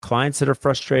clients that are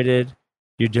frustrated.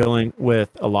 You're dealing with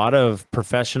a lot of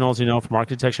professionals, from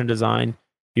architecture and design.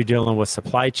 You're dealing with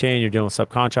supply chain. You're dealing with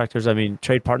subcontractors. I mean,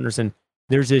 trade partners. And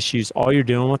there's issues. All you're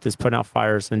dealing with is putting out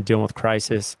fires and dealing with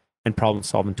crisis and problem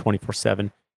solving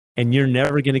 24/7. And you're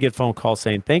never going to get phone calls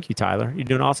saying, thank you, Tyler. You're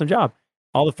doing an awesome job.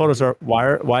 All the photos are,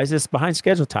 why is this behind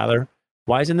schedule, Tyler?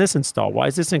 Why isn't this installed? Why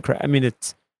is this incorrect? I mean,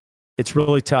 it's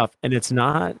really tough. And it's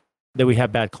not that we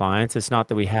have bad clients. It's not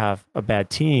that we have a bad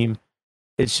team.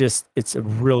 It's a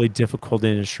really difficult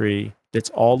industry. It's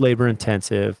all labor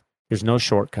intensive. There's no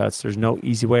shortcuts. There's no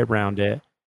easy way around it.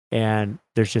 And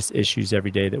there's just issues every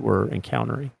day that we're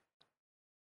encountering.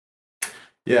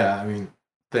 Yeah. I mean,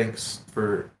 thanks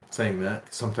for saying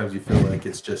that. Sometimes you feel like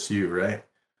it's just you, right?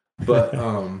 But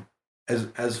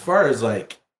as far as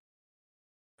like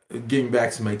getting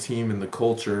back to my team and the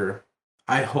culture,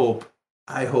 I hope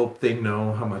they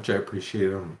know how much I appreciate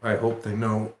them. I hope they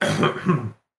know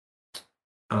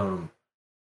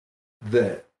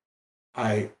that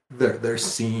they're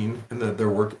seen and that they're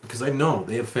working, because I know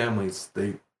they have families.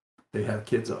 They have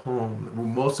kids at home.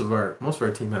 Most of our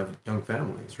team have young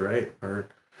families, right? Or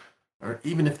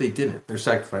even if they didn't, they're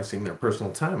sacrificing their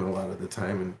personal time a lot of the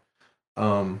time.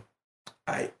 And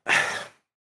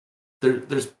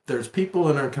there's people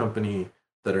in our company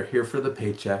that are here for the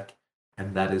paycheck,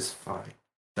 and that is fine.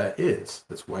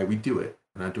 That's why we do it.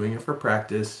 We're not doing it for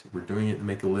practice. We're doing it to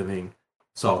make a living.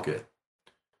 It's all good.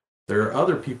 There are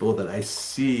other people that I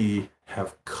see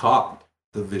have caught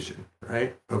the vision,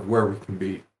 right, of where we can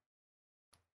be.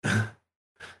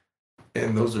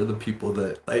 And those are the people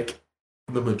that, like,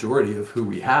 the majority of who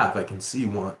we have, I can see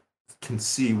what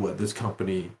this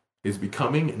company is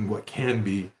becoming and what can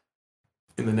be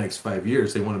in the next 5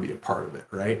 years. They want to be a part of it,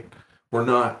 right? we're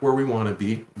not where we want to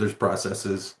be. There's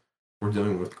processes. We're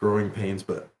dealing with growing pains,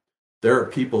 but there are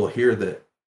people here that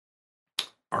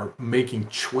are making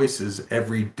choices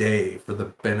every day for the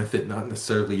benefit, not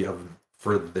necessarily of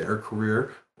for their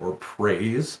career or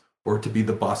praise or to be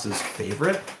the boss's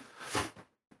favorite,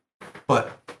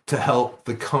 but to help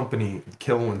the company,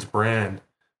 Killen's brand,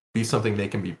 be something they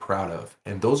can be proud of.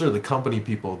 And those are the company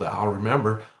people that I'll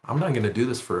remember. I'm not going to do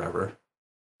this forever.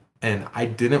 And I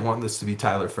didn't want this to be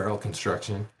Tyler Farrell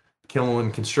Construction.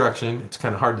 Killen Construction, it's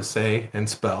kind of hard to say and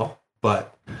spell,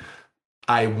 but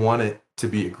I want it to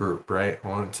be a group, right? I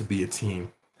want it to be a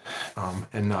team,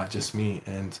 and not just me.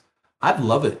 And I'd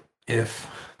love it if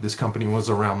this company was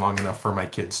around long enough for my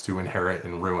kids to inherit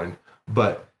and ruin.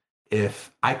 But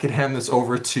if I could hand this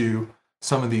over to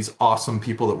some of these awesome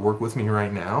people that work with me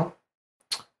right now,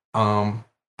 I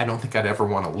don't think I'd ever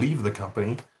want to leave the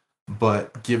company,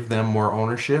 but give them more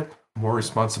ownership, more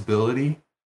responsibility.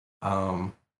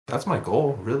 That's my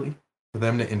goal, really, for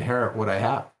them to inherit what I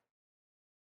have.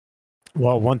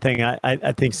 Well, one thing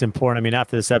I think is important. I mean,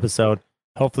 after this episode,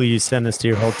 hopefully you send this to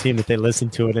your whole team that they listen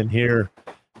to it and hear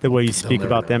the way you speak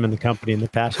about them and the company and the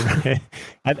passion.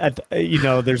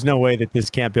 There's no way that this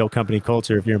can't build company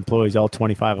culture if your employees, all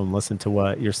 25 of them, listen to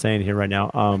what you're saying here right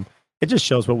now. It just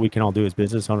shows what we can all do as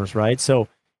business owners, right? So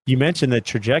you mentioned the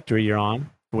trajectory you're on,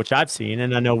 which I've seen,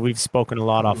 and I know we've spoken a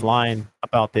lot offline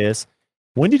about this.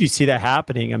 When did you see that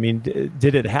happening? I mean,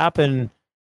 did it happen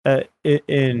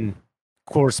in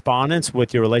correspondence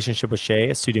with your relationship with Shay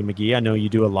at Studio McGee? I know you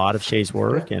do a lot of Shay's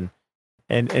work, and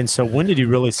so when did you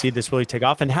really see this really take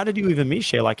off? And how did you even meet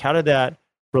Shay? Like, how did that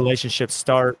relationship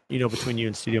start, between you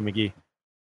and Studio McGee?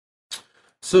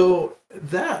 So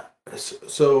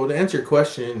to answer your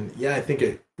question, yeah, I think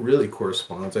it really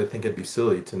corresponds. I think it'd be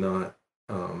silly to not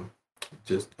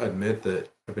just admit that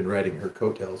I've been riding her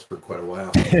coattails for quite a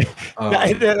while.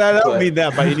 I don't mean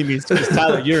that by any means. Because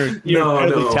Tyler, you're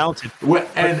incredibly talented.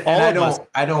 And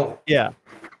I don't. Yeah.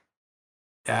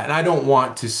 And I don't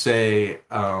want to say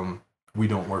we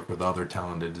don't work with other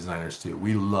talented designers too.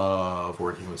 We love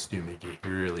working with Stu McGee. We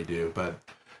really do. But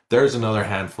there's another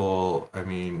handful,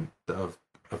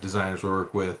 of designers we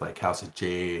work with, like House of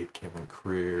Jade, Cameron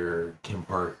Creer, Kim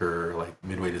Parker, like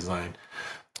Midway Design.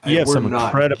 You have some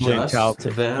incredibly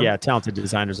talented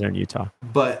designers there in Utah.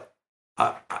 But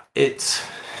it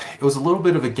was a little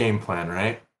bit of a game plan,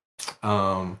 right?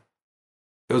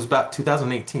 It was about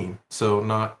 2018, so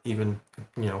not even,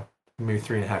 maybe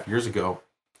 3.5 years ago.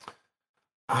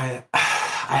 I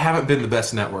haven't been the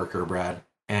best networker, Brad,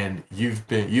 and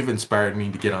you've inspired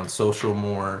me to get on social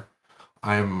more.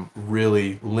 I'm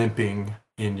really limping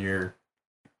in your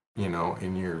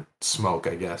smoke,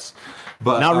 I guess.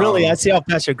 But not really. I see how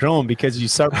fast you're growing because you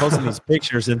start posting these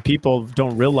pictures and people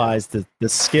don't realize the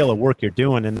scale of work you're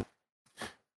doing. And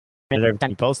every time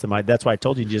you post them, that's why I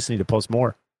told you just need to post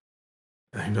more.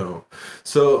 I know.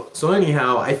 So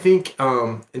anyhow, I think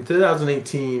in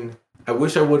 2018, I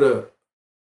wish I would have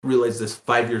realized this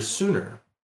 5 years sooner.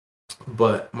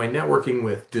 But my networking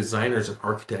with designers and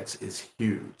architects is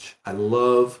huge. I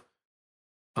love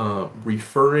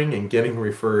referring and getting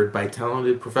referred by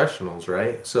talented professionals,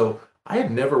 right? So I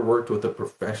had never worked with a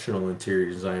professional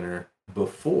interior designer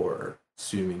before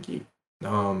Stu McGee.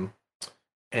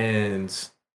 And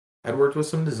I'd worked with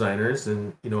some designers,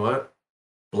 and you know what?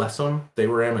 Bless them, they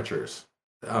were amateurs.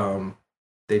 I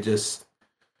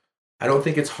don't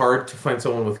think it's hard to find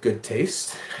someone with good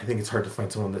taste. I think it's hard to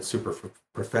find someone that's super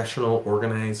professional,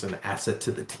 organized, and an asset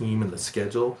to the team and the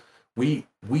schedule. We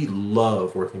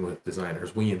love working with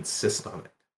designers. We insist on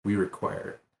it. We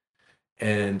require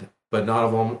it. But not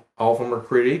all of them are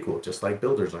created equal, just like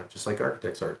builders aren't, just like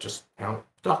architects aren't, just how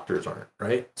doctors aren't,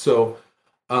 right? So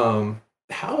how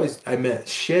I met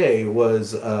Shay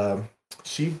was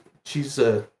she's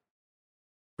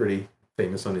pretty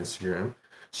famous on Instagram.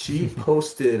 She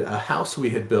posted a house we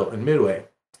had built in Midway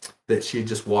that she had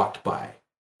just walked by.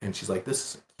 And she's like,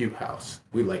 this is a cute house.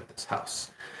 We like this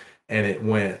house. And it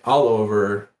went all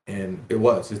over, and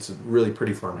it's a really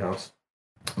pretty farmhouse.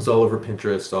 It was all over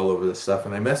Pinterest, all over this stuff.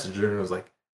 And I messaged her and I was like,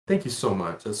 thank you so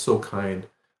much. That's so kind.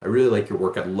 I really like your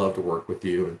work. I'd love to work with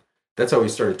you. And that's how we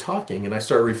started talking. And I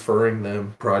started referring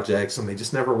them projects, and they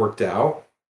just never worked out.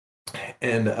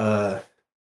 And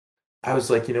I was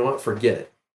like, you know what? Forget it.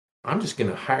 I'm just going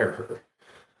to hire her.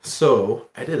 So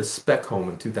I did a spec home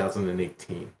in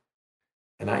 2018,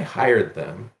 and I hired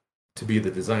them to be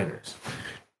the designers.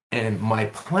 And my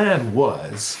plan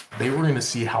was they were going to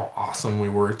see how awesome we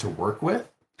were to work with,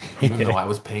 even though I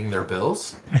was paying their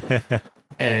bills.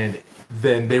 And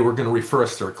then they were going to refer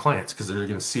us to their clients because they're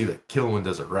going to see that Killen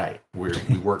does it right.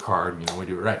 We work hard, we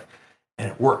do it right.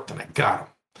 And it worked, and I got them.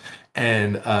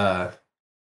 And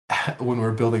when we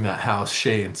were building that house,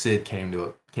 Shay and Sid came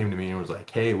to me and was like,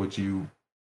 "Hey, would you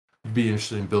be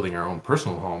interested in building our own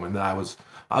personal home?" And I was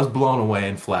blown away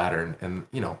and flattered, and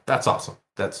that's awesome.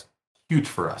 That's huge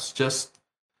for us. Just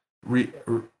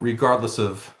regardless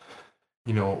of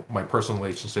my personal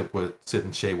relationship with Sid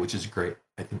and Shay, which is great.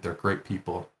 I think they're great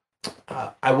people.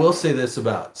 I will say this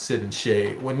about Sid and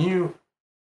Shay: when you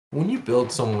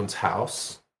build someone's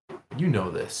house,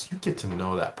 this. You get to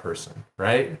know that person,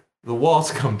 right? The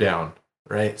walls come down,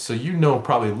 right? So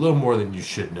probably a little more than you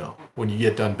should know when you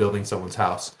get done building someone's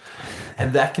house.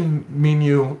 And that can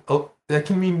mean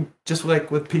just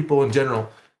like with people in general,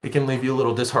 it can leave you a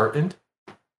little disheartened.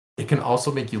 It can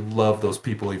also make you love those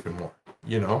people even more,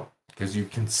 because you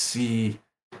can see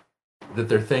that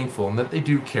they're thankful and that they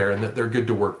do care and that they're good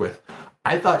to work with.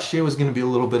 I thought Shay was going to be a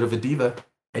little bit of a diva.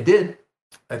 I did.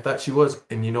 I thought she was.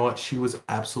 And you know what? She was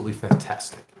absolutely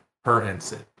fantastic. Her and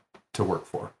Sid to work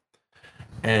for.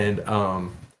 And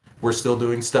we're still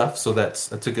doing stuff, so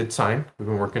that's a good sign. We've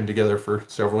been working together for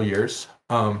several years.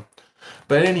 But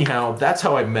anyhow, that's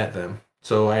how I met them.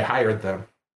 So I hired them.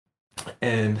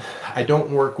 And I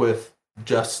don't work with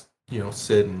just,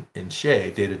 Sid and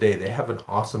Shay day to day. They have an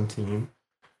awesome team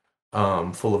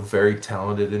full of very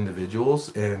talented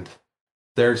individuals, and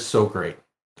they're so great.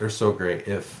 They're so great.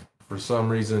 If for some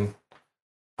reason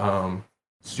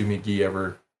Stu McGee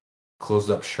ever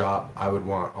closed up shop, I would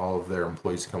want all of their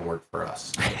employees to come work for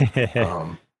us.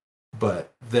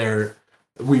 But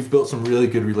we've built some really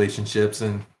good relationships,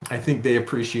 and I think they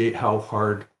appreciate how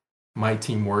hard my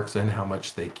team works and how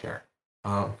much they care.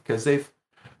 Because they've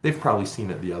probably seen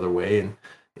it the other way, and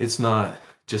it's not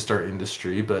just our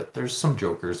industry, but there's some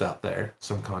jokers out there,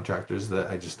 some contractors that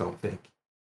I just don't think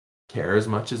care as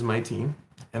much as my team,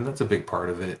 and that's a big part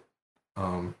of it.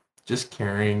 Just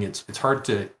caring. It's hard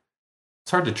to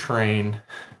train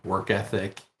work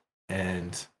ethic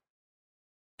and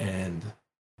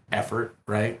effort,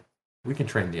 right? We can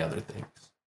train the other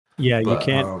things. Yeah, you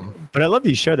can. But I love that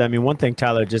you shared that. I mean, one thing,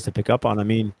 Tyler, just to pick up on, I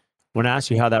mean, when I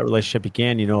asked you how that relationship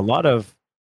began, a lot of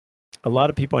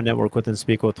people I network with and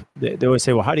speak with, they always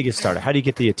say, well, how do you get started? How do you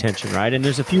get the attention, right? And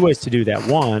there's a few ways to do that.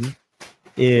 One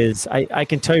is I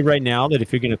can tell you right now that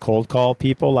if you're going to cold call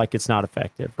people, like, it's not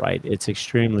effective, right? It's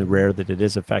extremely rare that it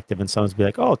is effective. And someone's be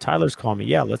like, oh, Tyler's calling me.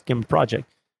 Yeah, let's give him a project.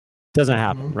 Doesn't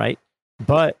happen, right?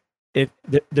 But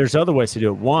there's other ways to do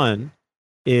it. One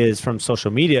is from social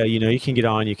media. You can get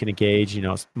on, you can engage,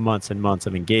 months and months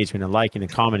of engagement and liking and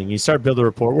commenting. You start building a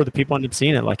rapport where the people end up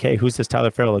seeing it, like, hey, who's this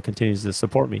Tyler Farrell that continues to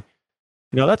support me?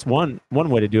 That's one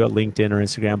way to do it, LinkedIn or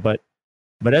Instagram.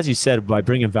 But as you said, by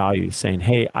bringing value, saying,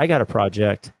 hey, I got a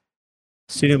project.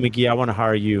 Studio McGee, I want to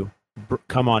hire you.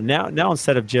 Come on. Now,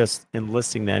 instead of just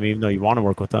enlisting them, even though you want to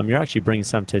work with them, you're actually bringing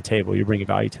something to the table. You're bringing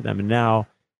value to them. And now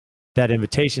that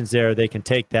invitation's there, they can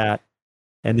take that,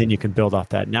 and then you can build off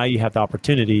that. Now you have the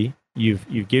opportunity. You've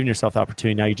given yourself the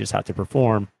opportunity. Now you just have to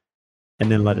perform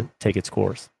and then let it take its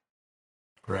course.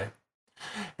 Right.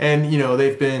 And,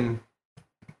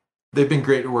 they've been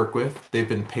great to work with. They've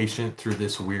been patient through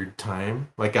this weird time.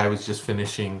 Like, I was just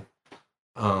finishing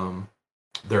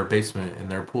their basement in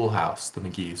their pool house, the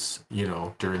McGee's,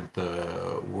 during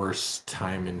the worst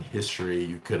time in history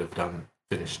you could have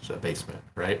finished a basement,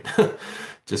 right?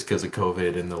 Just because of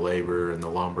COVID and the labor and the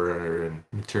lumber and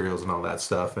materials and all that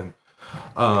stuff. And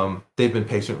they've been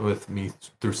patient with me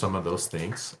through some of those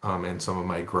things and some of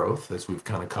my growth as we've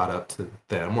kind of caught up to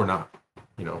them. We're not,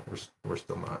 we're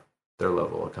still not their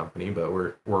level of company, but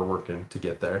we're working to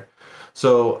get there.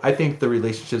 So I think the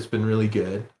relationship's been really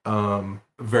good.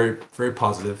 Very, very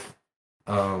positive.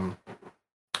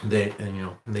 They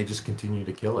just continue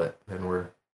to kill it, and we're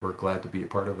glad to be a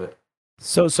part of it.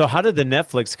 So how did the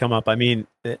Netflix come up? I mean,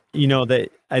 I know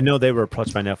they were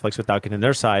approached by Netflix without getting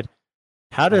their side.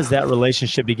 How does that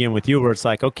relationship begin with you, where it's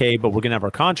like, okay, but we're going to have our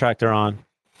contractor on,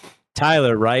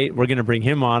 Tyler, right? We're going to bring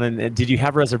him on. And did you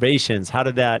have reservations? How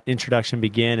did that introduction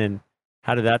begin, and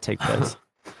how did that take place?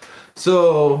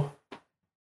 So,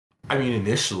 I mean,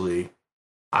 initially,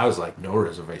 I was like, no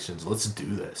reservations. Let's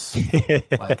do this.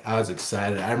 Like, I was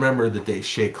excited. I remember the day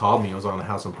Shay called me. I was on the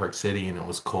house in Park City, and it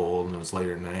was cold, and it was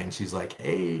later at night. And she's like,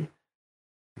 hey,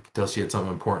 I could tell she had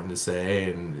something important to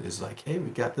say. And it's like, hey, we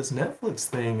got this Netflix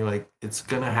thing. Like, it's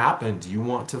going to happen. Do you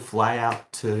want to fly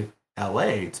out to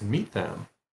LA to meet them?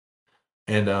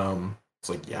 And it's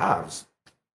like, yeah.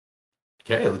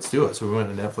 Okay, let's do it. So we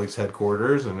went to Netflix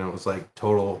headquarters, and it was like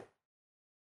total,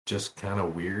 just kind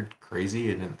of weird, crazy.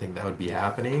 I didn't think that would be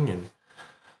happening. And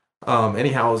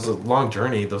anyhow, it was a long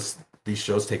journey. These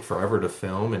shows take forever to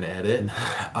film and edit.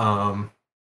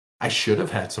 I should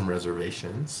have had some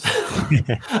reservations.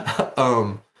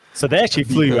 um, So they actually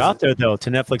flew you because out there though to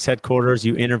Netflix headquarters.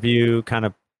 You interview, kind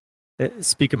of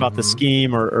speak about the mhm.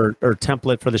 scheme or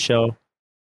template for the show.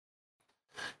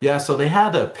 Yeah, so they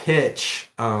had a pitch.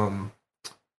 So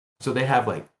they have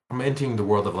like, I'm entering the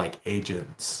world of like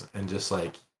agents and just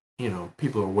like,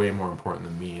 people are way more important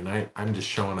than me. And I'm just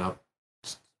showing up,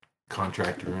 just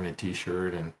contractor in a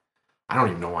t-shirt, and I don't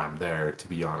even know why I'm there, to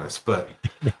be honest. But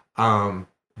um,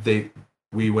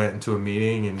 we went into a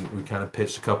meeting and we kind of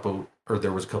pitched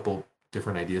there was a couple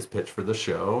different ideas pitched for the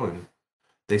show, and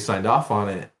they signed off on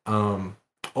it.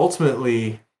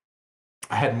 Ultimately,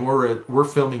 I had more. We're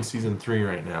filming season 3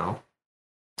 right now.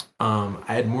 I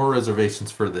had more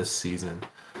reservations for this season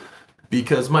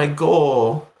because my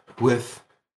goal with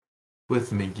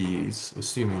Steve McGee,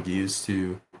 is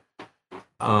to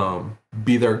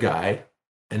be their guy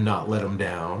and not let them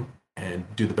down and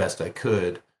do the best I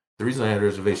could. The reason I had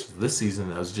reservations this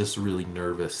season, I was just really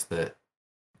nervous that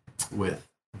with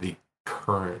the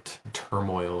current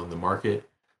turmoil in the market,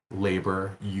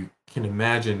 labor, you can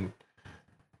imagine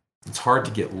it's hard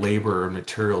to get labor or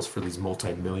materials for these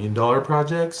multi-million-dollar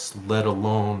projects, let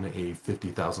alone a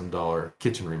 $50,000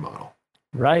 kitchen remodel.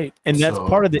 Right. And that's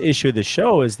part So, of the issue of the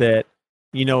show is that,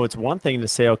 it's one thing to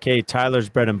say, okay, Tyler's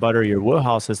bread and butter, your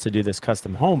wheelhouse is to do this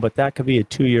custom home, but that could be a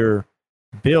 2-year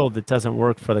build that doesn't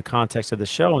work for the context of the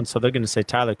show. And so they're going to say,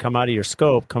 Tyler, come out of your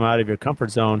scope, come out of your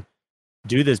comfort zone,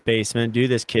 do this basement, do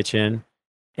this kitchen.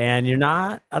 And you're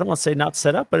not, I don't want to say not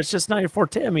set up, but it's just not your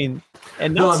forte. I mean,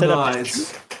 and not set up.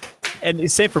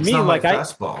 And say for it's me, not my like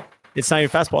fastball. it's not your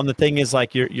fastball. And the thing is,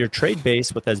 like your trade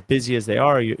base, with as busy as they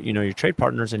are, your trade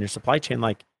partners and your supply chain,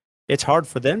 like it's hard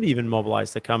for them to even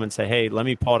mobilize to come and say, hey, let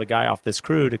me pull a guy off this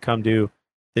crew to come do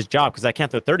this job, because I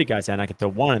can't throw 30 guys in, I can throw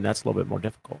one, and that's a little bit more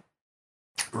difficult.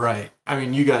 Right. I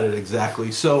mean, you got it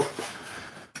exactly. So,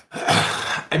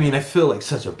 I mean, I feel like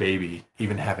such a baby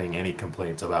even having any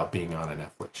complaints about being on a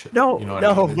Netflix show. No, You know what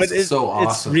I mean? but It's so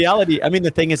awesome. it's reality. I mean,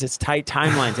 the thing is, it's tight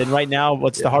timelines. And right now,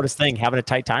 what's the hardest thing? Having a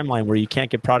tight timeline where you can't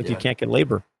get product, you can't get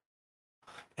labor.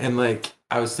 And like,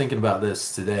 I was thinking about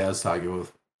this today. I was talking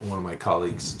with one of my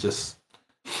colleagues, just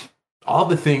all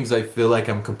the things I feel like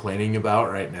I'm complaining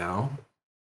about right now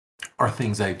are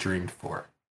things I dreamed for.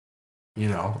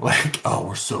 Like, oh,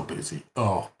 we're so busy.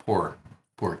 Oh, poor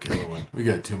Killen. We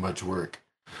got too much work.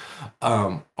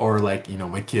 Or like,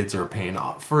 my kids are paying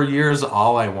off. For years,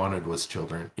 all I wanted was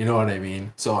children. You know what I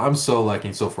mean? So I'm so lucky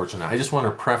and so fortunate. I just want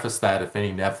to preface that if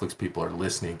any Netflix people are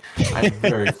listening, I'm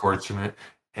very fortunate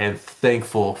and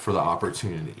thankful for the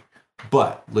opportunity.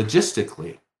 But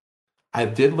logistically, I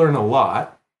did learn a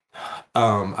lot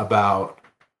about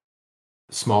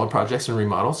smaller projects and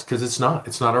remodels, because it's not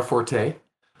our forte.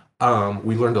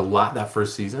 We learned a lot that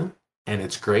first season, and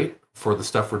it's great for the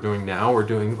stuff we're doing now. We're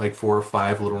doing like 4 or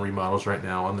 5 little remodels right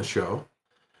now on the show.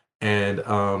 And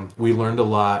we learned a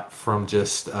lot from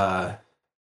just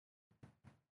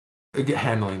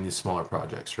handling these smaller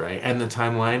projects, right? And the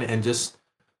timeline, and just,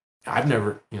 I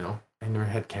never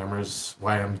had cameras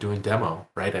while I'm doing demo,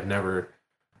 right? I've never,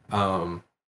 and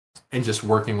just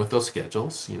working with those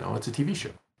schedules, it's a TV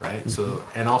show, right? So,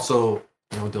 and also,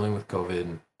 dealing with COVID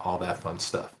and all that fun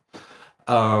stuff.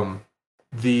 I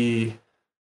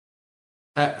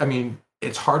mean,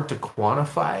 it's hard to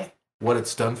quantify what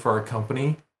it's done for our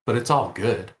company, but it's all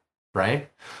good, right?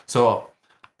 So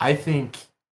I think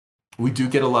we do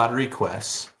get a lot of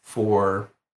requests for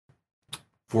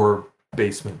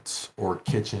basements or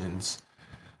kitchens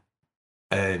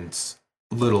and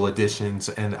little additions,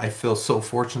 and I feel so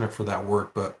fortunate for that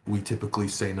work, but we typically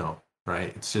say no,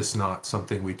 right? It's just not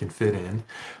something we can fit in.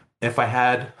 If I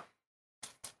had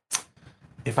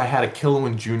a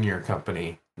Killen Jr.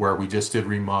 company where we just did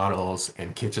remodels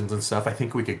and kitchens and stuff, I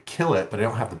think we could kill it, but I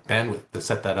don't have the bandwidth to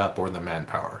set that up or the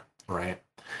manpower, right?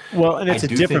 Well, and it's a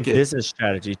different business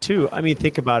strategy too. I mean,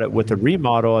 think about it. With a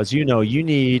remodel, as you know, you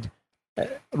need,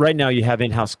 right now you have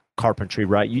in-house carpentry,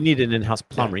 right? You need an in-house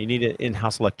plumber, you need an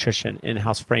in-house electrician,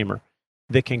 in-house framer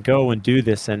that can go and do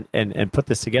this and put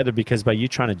this together, because by you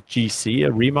trying to GC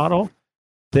a remodel,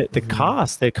 the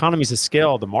cost, the economies of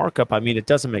scale, the markup, I mean, it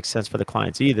doesn't make sense for the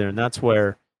clients either. And that's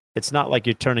where it's not like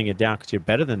you're turning it down because you're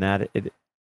better than that.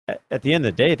 At the end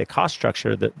of the day, the cost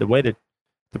structure, the way that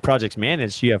the project's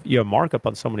managed, you have markup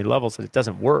on so many levels that it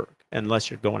doesn't work unless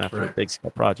you're going after a big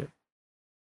scale project.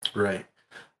 Right.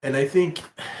 And I think,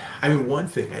 one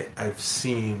thing I've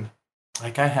seen,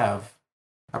 like I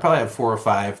probably have 4 or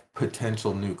 5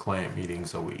 potential new client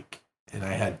meetings a week, and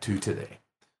I had 2 today.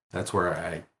 That's where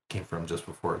I came from just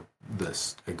before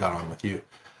I got on with you.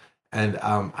 And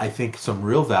I think some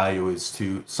real value is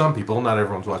to some people, not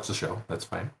everyone's watched the show, that's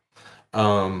fine.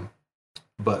 Um,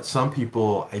 but some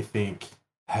people, I think,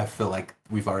 have felt like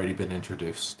we've already been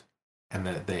introduced, and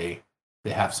that they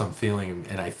have some feeling,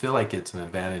 and I feel like it's an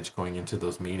advantage going into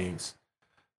those meetings.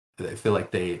 I feel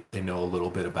like they know a little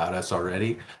bit about us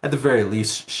already. At the very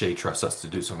least, Shay trusts us to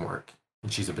do some work,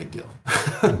 and she's a big deal.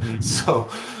 So,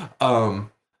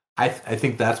 I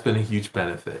think that's been a huge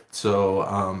benefit.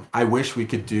 So I wish we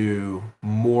could do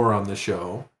more on the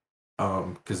show,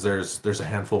 because there's a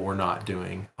handful we're not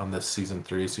doing on this season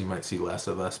 3, so you might see less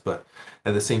of us. But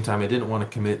at the same time, I didn't want to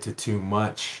commit to too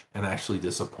much and actually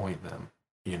disappoint them,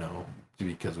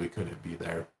 because we couldn't be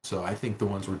there. So I think the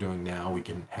ones we're doing now we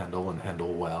can handle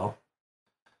well.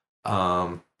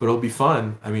 But it'll be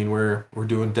fun. I mean, we're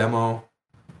doing demo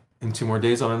in 2 more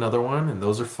days on another one, and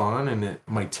those are fun, and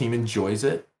my team enjoys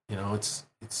it.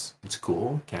 It's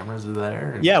cool. Cameras are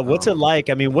there. And, yeah. What's it like?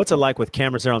 I mean, what's it like with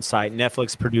cameras there on site?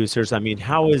 Netflix producers. I mean,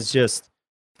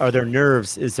 are there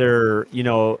nerves? Is there,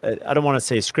 I don't want to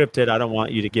say scripted. I don't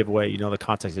want you to give away, the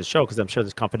context of the show, because I'm sure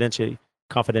there's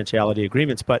confidentiality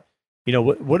agreements. But,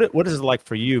 what is it like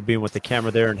for you being with the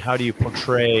camera there, and how do you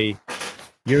portray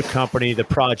your company, the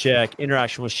project,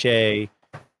 interaction with Shay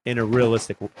in a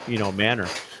realistic, manner?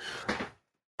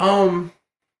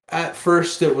 At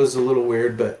first it was a little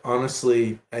weird, but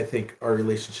honestly, I think our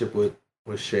relationship with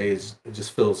Shay it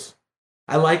just feels.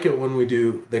 I like it when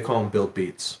they call them build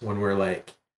beats, when we're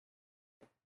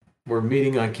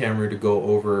meeting on camera to go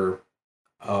over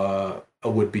a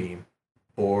wood beam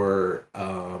or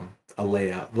a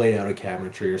layout of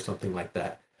cabinetry or something like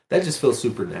that. That just feels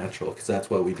super natural, because that's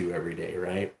what we do every day,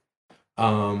 right?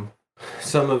 When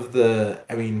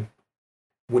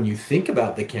you think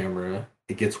about the camera,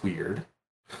 it gets weird.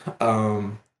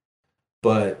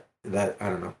 But that, I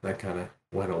don't know, that kind of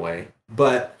went away.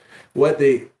 But what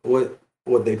they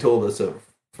told us at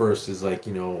first is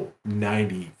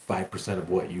 95% of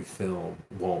what you film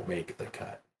won't make the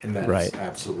cut. And that's right.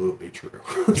 Absolutely true.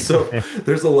 So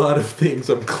there's a lot of things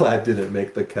I'm glad didn't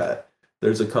make the cut.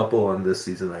 There's a couple on this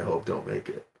season I hope don't make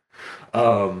it.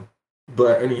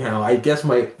 But anyhow, I guess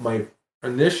my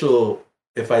initial,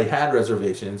 if I had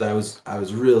reservations, I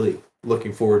was really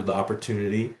looking forward to the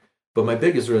opportunity. But my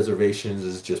biggest reservations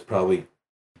is just probably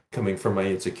coming from my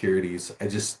insecurities. I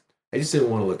just didn't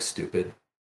want to look stupid.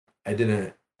 I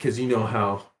didn't, because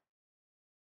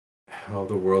how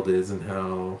the world is and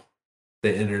how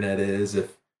the internet is.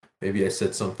 If maybe I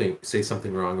say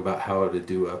something wrong about how to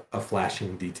do a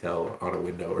flashing detail on a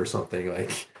window or something,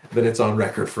 then it's on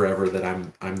record forever that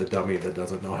I'm the dummy that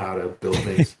doesn't know how to build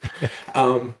things.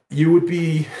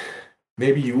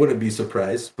 Maybe you wouldn't be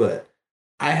surprised, but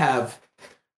I have,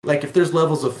 if there's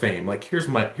levels of fame, here's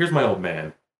my old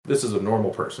man. This is a normal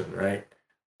person, right?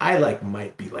 I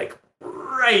might be right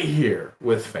here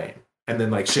with fame, and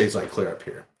then Shay's clear up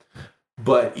here.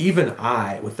 But even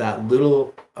I, with that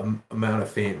little amount of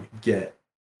fame, get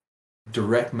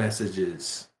direct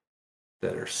messages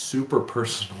that are super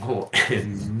personal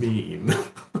and mean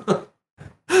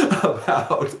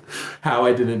about how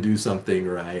I didn't do something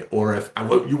right, or if I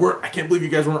can't believe you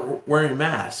guys weren't wearing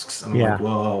masks. And I'm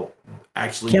well,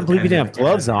 actually, can't believe you didn't have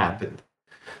gloves on.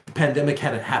 The pandemic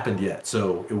hadn't happened yet,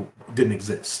 so it didn't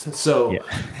exist. So,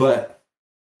 but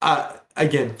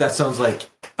again, that sounds like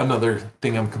another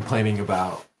thing I'm complaining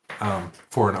about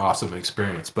for an awesome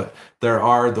experience. But there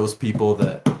are those people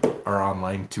that are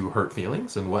online to hurt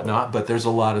feelings and whatnot, but there's a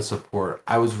lot of support.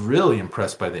 I was really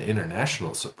impressed by the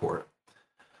international support.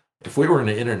 If we were an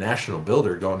international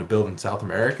builder going to build in South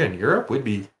America and Europe, we'd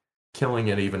be killing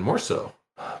it even more so.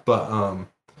 But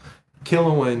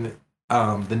Killowen,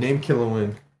 the name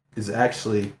Killowen is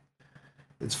actually,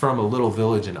 it's from a little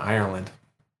village in Ireland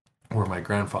where my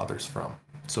grandfather's from.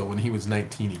 So when he was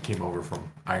 19, he came over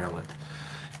from Ireland.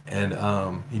 And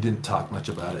he didn't talk much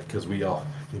about it because we all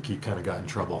think he kind of got in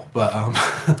trouble. But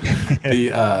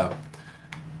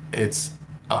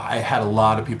I had a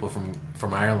lot of people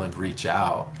from Ireland reach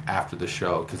out after the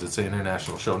show because it's an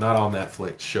international show. Not all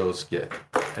Netflix shows get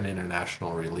an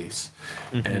international release.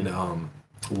 Mm-hmm. And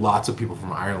lots of people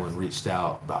from Ireland reached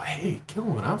out about, hey,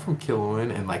 Killowen, I'm from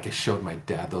Killowen. And I showed my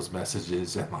dad those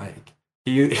messages, and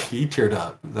he teared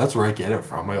up. That's where I get it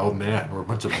from. My old man. We're a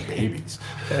bunch of babies.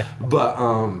 But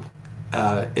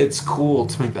it's cool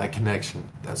to make that connection.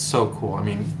 That's so cool. I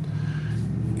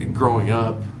mean, growing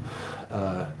up,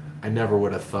 I never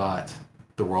would have thought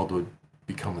the world would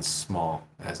become as small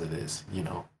as it is,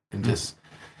 and just,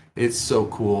 it's so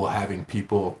cool having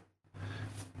people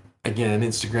again,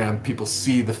 Instagram, people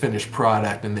see the finished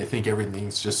product and they think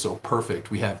everything's just so perfect.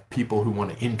 We have people who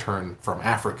want to intern from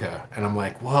Africa. And I'm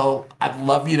like, well, I'd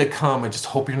love you to come. I just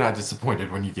hope you're not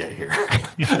disappointed when you get here.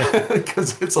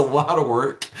 Because it's a lot of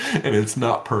work and it's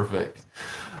not perfect.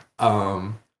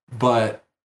 But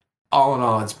all in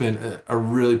all, it's been a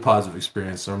really positive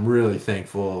experience. So I'm really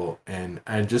thankful and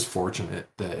I'm just fortunate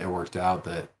that it worked out,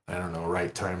 that, I don't know,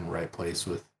 right time, right place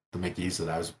with the McGee's, that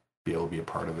I was be able to be a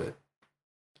part of it.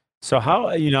 So how,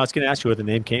 I was going to ask you where the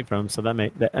name came from. So I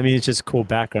mean, it's just cool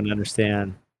background to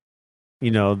understand,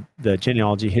 the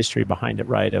genealogy history behind it,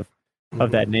 right? Of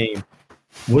that name.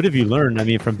 What have you learned? I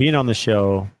mean, from being on the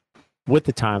show with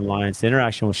the timelines, the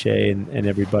interaction with Shay and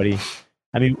everybody,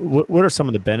 I mean, what are some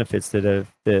of the benefits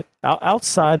that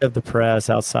outside of the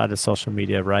press, outside of social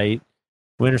media, right?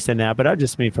 We understand that, but I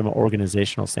just mean from an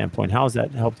organizational standpoint, how has that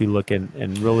helped you look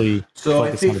and really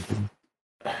focus on it?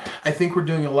 I think we're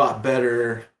doing a lot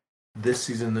better this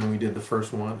season than we did the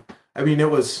first one. I mean,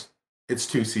 it's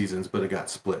 2 seasons, but it got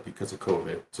split because of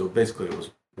COVID. So basically it was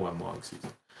one long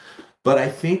season. But I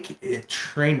think it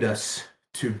trained us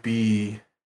to be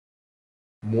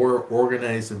more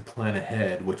organized and plan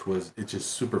ahead, it's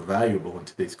just super valuable in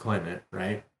today's climate,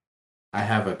 right? I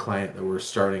have a client that we're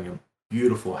starting a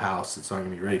beautiful house that's not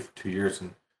going to be ready for 2 years,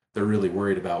 and they're really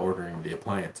worried about ordering the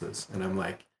appliances. And I'm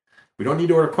like, we don't need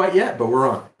to order quite yet, but we're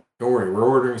on. Don't worry, we're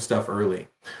ordering stuff early.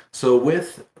 So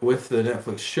with the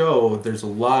Netflix show, there's a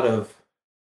lot of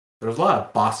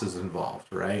bosses involved,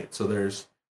 right? So there's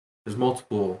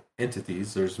multiple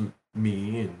entities. There's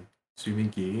me and Stu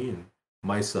McGee and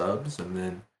my subs, and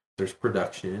then there's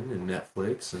production and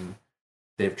Netflix, and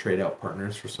they have trade out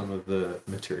partners for some of the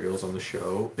materials on the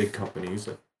show, big companies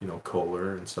like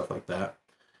Kohler and stuff like that.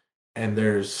 And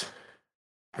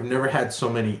I've never had so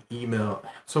many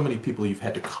people you've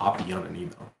had to copy on an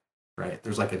email, right?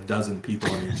 There's like a dozen people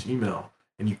on each email,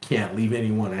 and you can't leave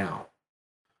anyone out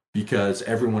because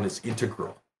everyone is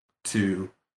integral to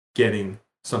getting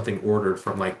something ordered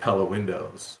from like Pella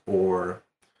Windows or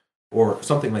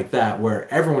something like that,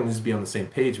 where everyone needs to be on the same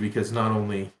page, because not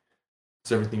only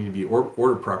does everything need to be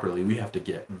ordered properly, we have to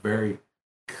get very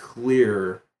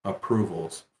clear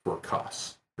approvals for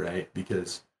costs, right?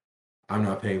 Because I'm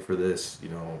not paying for this,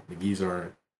 McGee's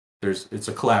aren't. It's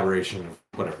a collaboration of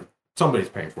whatever. Somebody's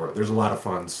paying for it. There's a lot of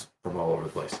funds from all over the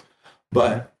place.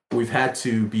 But we've had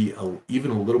to be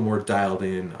even a little more dialed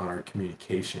in on our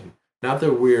communication. Not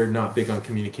that we're not big on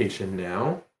communication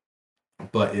now,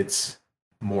 but it's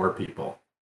more people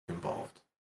involved.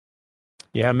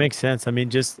 Yeah, it makes sense. I mean,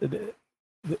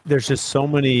 there's just so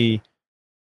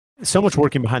much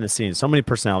working behind the scenes, so many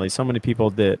personalities, so many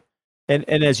people that, and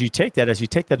as you take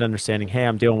that understanding, hey,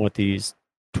 I'm dealing with these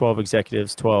 12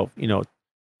 executives, 12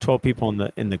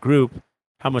 people in the group.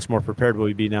 How much more prepared will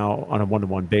you be now on a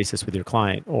one-to-one basis with your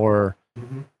client, or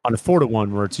on a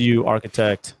 4-to-1 where it's you,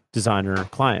 architect, designer,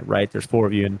 client, right? There's 4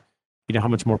 of you, and how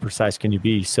much more precise can you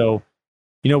be? So,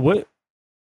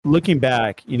 looking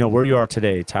back, where you are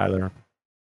today, Tyler,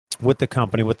 with the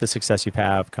company, with the success you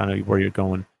have, kind of where you're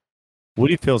going, what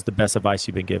do you feel is the best advice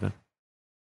you've been given?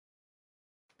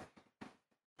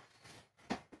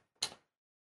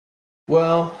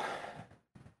 Well,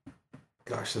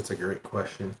 gosh, that's a great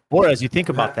question. Or as you think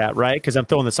about that, right? Because I'm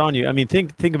throwing this on you. I mean,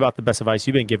 think about the best advice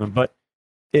you've been given. But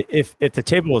if the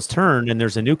table is turned and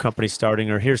there's a new company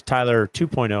starting, or here's Tyler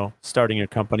 2.0 starting your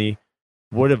company,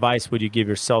 what advice would you give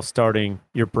yourself starting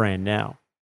your brand now?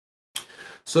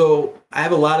 So I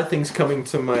have a lot of things coming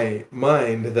to my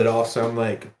mind that all sound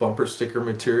like bumper sticker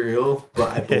material,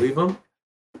 but I believe them.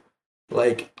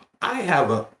 Like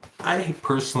I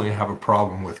personally have a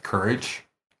problem with courage,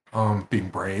 being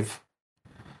brave.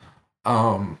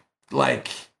 Like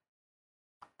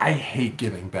I hate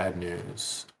giving bad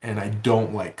news, and I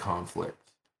don't like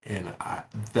conflict, and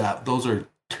those are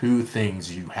 2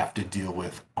 things you have to deal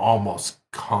with almost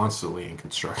constantly in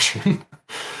construction.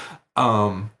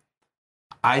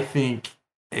 I think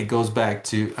it goes back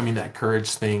to, that courage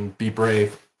thing, be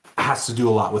brave, has to do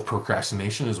a lot with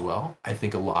procrastination as well. I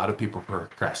think a lot of people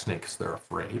procrastinate because they're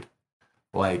afraid.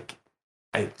 Like,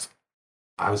 I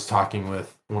was talking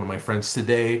with one of my friends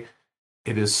today.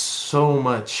 It is so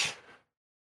much,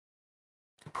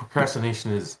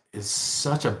 procrastination is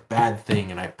such a bad thing,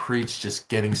 and I preach just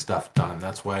getting stuff done.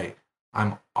 That's why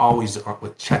I'm always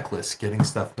with checklists, getting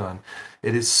stuff done.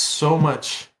 It is so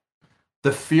much.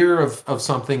 The fear of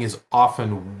something is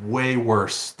often way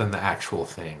worse than the actual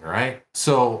thing, right?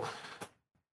 So,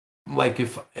 like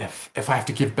if I have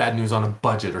to give bad news on a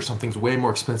budget, or something's way more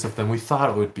expensive than we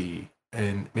thought it would be,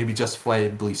 and maybe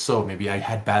justifiably so, maybe I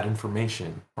had bad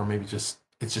information, or maybe it's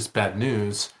just bad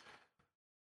news.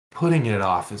 putting it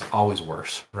off is always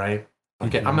worse, right?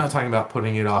 Okay, I'm not talking about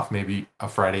putting it off maybe a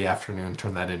Friday afternoon,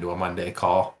 turn that into a Monday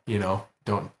call,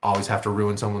 don't always have to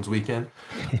ruin someone's weekend.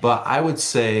 But I would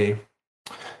say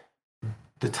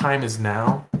the time is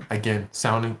now. Again,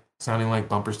 sounding like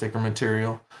bumper sticker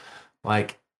material.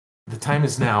 Like, the time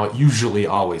is now. It usually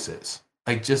always is.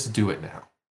 Like, just do it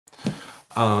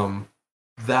now.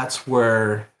 That's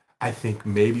where I think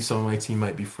maybe some of my team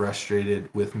might be frustrated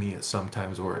with me at some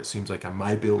times, where it seems like I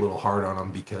might be a little hard on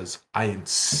them because I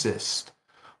insist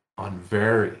on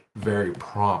very, very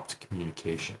prompt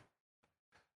communication,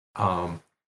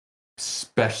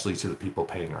 especially to the people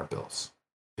paying our bills.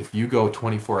 If you go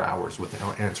 24 hours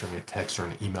without answering a text or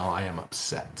an email, I am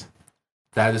upset.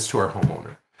 That is to our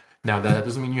homeowner. Now, that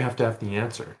doesn't mean you have to have the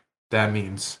answer. That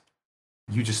means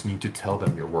you just need to tell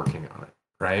them you're working on it,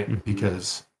 right? Mm-hmm.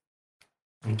 Because,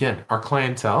 again, our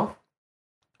clientele,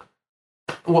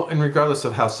 well, and regardless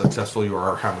of how successful you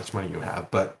are or how much money you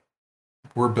have, but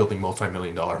we're building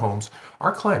multi-million-dollar homes.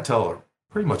 Our clientele are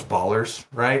pretty much ballers,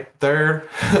 right? They're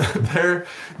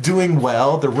doing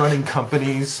well. They're running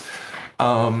companies.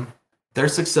 They're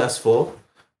successful.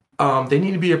 They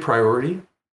need to be a priority.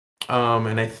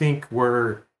 And I think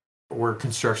where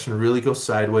construction really goes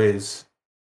sideways,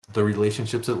 the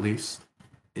relationships at least,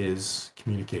 is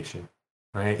communication,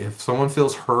 right? If someone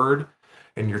feels heard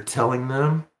and you're telling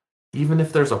them, even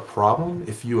if there's a problem,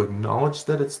 if you acknowledge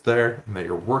that it's there and that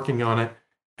you're working on it,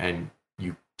 and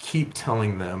you keep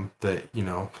telling them that,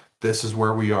 this is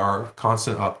where we are,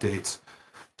 constant updates,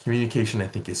 communication, I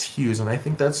think, is huge. And I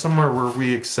think that's somewhere where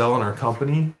we excel in our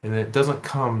company, and it doesn't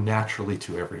come naturally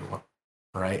to everyone,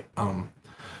 right?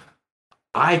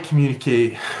 I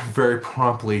communicate very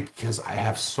promptly because I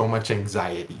have so much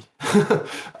anxiety.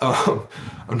 I'm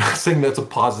not saying that's a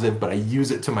positive, but I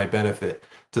use it to my benefit,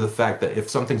 to the fact that if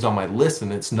something's on my list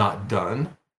and it's not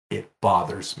done, it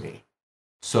bothers me.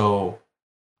 So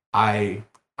I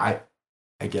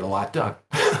get a lot done.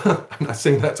 I'm not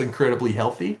saying that's incredibly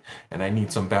healthy, and I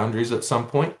need some boundaries at some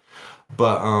point,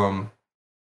 but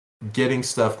getting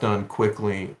stuff done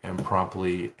quickly and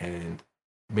promptly and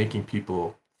making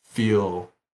people feel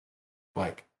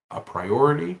like a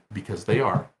priority, because they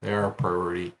are a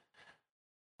priority,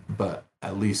 but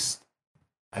at least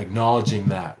acknowledging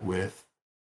that with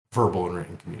verbal and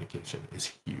written communication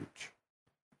is huge.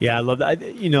 Yeah, I love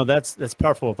that. That's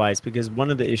powerful advice, because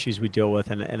one of the issues we deal with,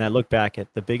 and I look back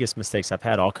at the biggest mistakes I've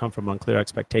had, all come from unclear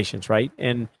expectations, right?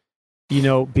 And,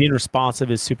 being responsive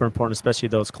is super important, especially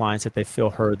those clients that they feel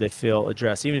heard, they feel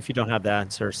addressed. Even if you don't have the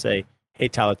answer, say, hey,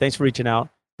 Tyler, thanks for reaching out.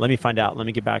 Let me find out. Let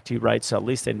me get back to you, right? So at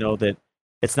least they know that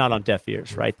it's not on deaf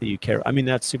ears, right? That you care. I mean,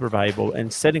 that's super valuable.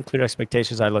 And setting clear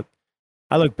expectations, I look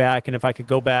back, and if I could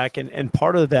go back, and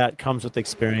part of that comes with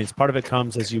experience. Part of it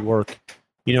comes as you work,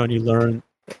 and you learn,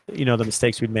 the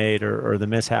mistakes we made or the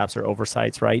mishaps or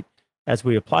oversights, right? As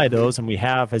we apply those, and we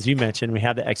have, as you mentioned, we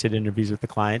have the exit interviews with the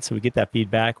clients, so we get that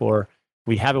feedback, or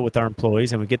we have it with our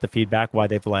employees and we get the feedback why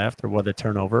they've left or what the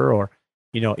turnover, or,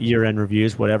 year-end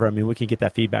reviews, whatever. I mean, we can get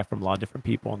that feedback from a lot of different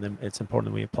people, and then it's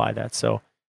important that we apply that. So,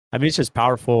 I mean, it's just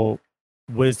powerful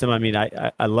wisdom. I mean,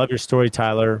 I love your story,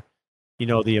 Tyler.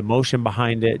 The emotion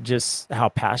behind it, just how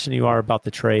passionate you are about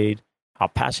the trade, how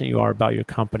passionate you are about your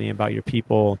company, about your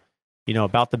people,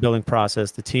 about the building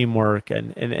process, the teamwork,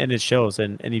 and it shows.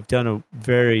 And you've done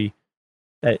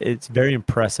it's very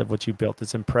impressive what you built.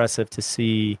 It's impressive to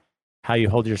see how you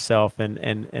hold yourself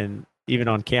and even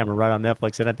on camera, right on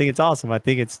Netflix. And I think it's awesome. I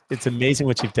think it's amazing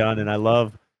what you've done. And I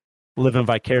love living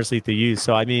vicariously through you.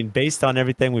 So, I mean, based on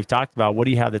everything we've talked about, what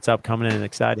do you have that's upcoming and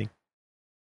exciting?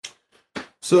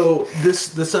 So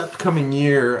this upcoming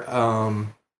year,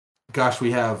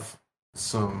 we have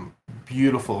some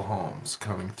beautiful homes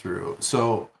coming through.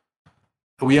 So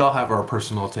we all have our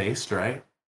personal taste, right?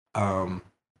 And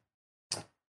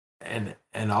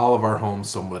all of our homes,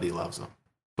 somebody loves them.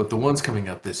 But the ones coming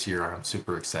up this year, I'm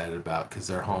super excited about, because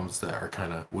they're homes that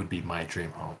are would be my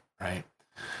dream home, right?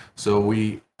 So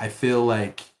I feel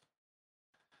like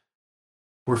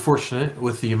we're fortunate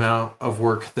with the amount of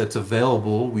work that's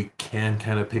available. We can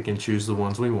kind of pick and choose the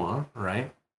ones we want,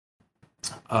 right?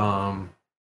 And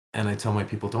I tell my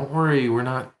people, don't worry,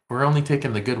 we're only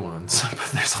taking the good ones, but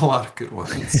there's a lot of good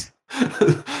ones.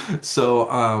 So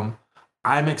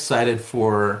I'm excited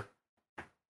for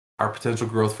our potential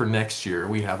growth for next year.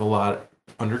 We have a lot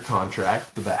under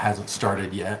contract, but that hasn't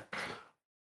started yet.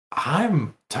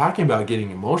 I'm talking about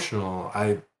getting emotional.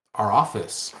 Our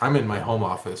office, I'm in my home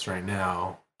office right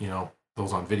now.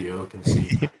 Those on video can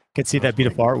see that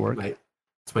beautiful artwork.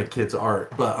 It's my kids'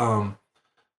 art. But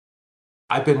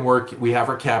we have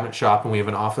our cabinet shop and we have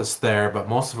an office there, but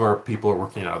most of our people are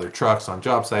working out of their trucks on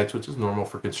job sites, which is normal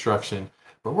for construction.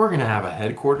 But we're going to have a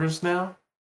headquarters now.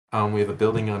 We have a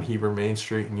building on Heber Main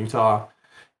Street in Utah.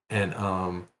 And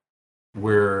I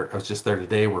was just there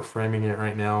today. We're framing it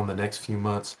right now in the next few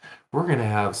months. We're going to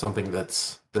have something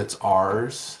that's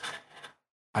ours.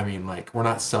 I mean, like, we're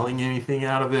not selling anything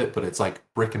out of it, but it's like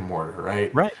brick and mortar,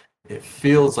 right? Right. It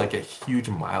feels like a huge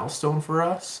milestone for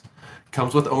us.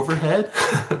 Comes with overhead,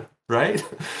 right?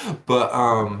 But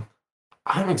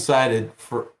I'm excited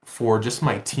for just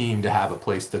my team to have a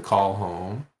place to call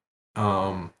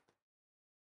home,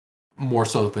 more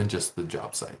so than just the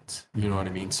job sites. You know what I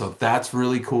mean? So that's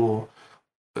really cool.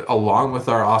 Along with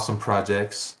our awesome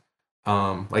projects,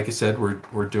 like I said,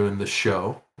 we're doing the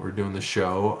show.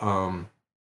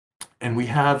 And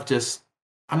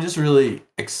I'm just really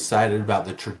excited about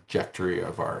the trajectory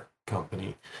of our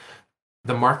company.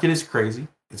 The market is crazy.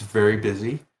 It's very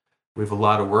busy. We have a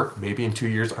lot of work. Maybe in 2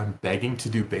 years, I'm begging to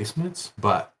do basements,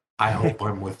 but I hope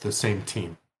I'm with the same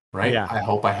team, right? Yeah. I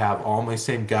hope I have all my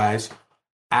same guys.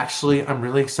 Actually, I'm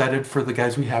really excited for the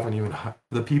guys we haven't even,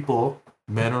 the people,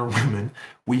 men or women,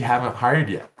 we haven't hired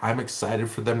yet. I'm excited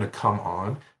for them to come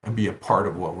on and be a part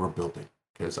of what we're building,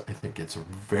 because I think it's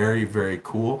very, very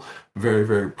cool, very,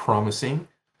 very promising.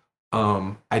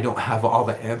 I don't have all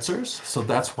the answers, so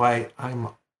that's why I'm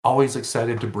always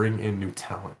excited to bring in new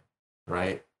talent,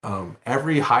 right?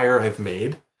 Every hire I've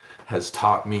made has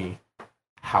taught me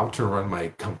how to run my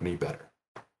company better.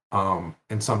 And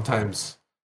oftentimes,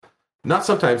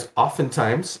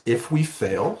 if we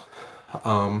fail,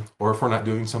 or if we're not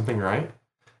doing something right,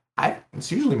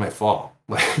 it's usually my fault.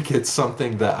 Like, it's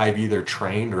something that I've either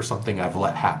trained or something I've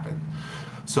let happen.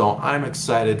 So I'm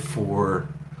excited for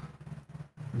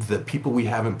the people we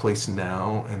have in place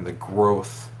now and the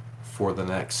growth for the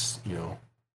next,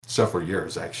 several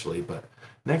years, actually. But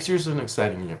next year's an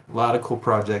exciting year. A lot of cool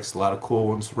projects, a lot of cool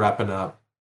ones wrapping up.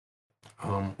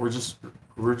 We're just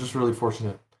really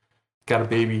fortunate.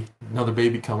 Got another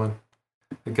baby coming.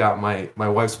 I got my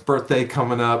wife's birthday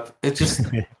coming up.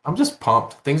 I'm just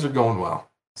pumped. Things are going well.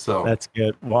 So that's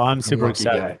good. Well, I'm super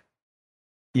excited. Guy.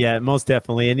 Yeah, most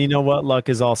definitely. And you know what? Luck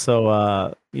is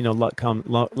also,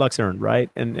 luck's earned, right?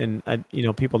 And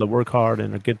people that work hard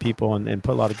and are good people and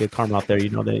put a lot of good karma out there,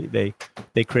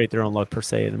 they create their own luck per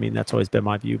se. And I mean, that's always been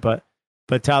my view. But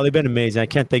Tyler, you've been amazing. I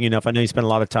can't thank you enough. I know you spend a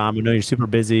lot of time. I know you're super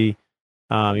busy.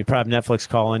 You probably have Netflix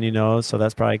calling, so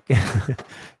that's probably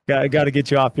got to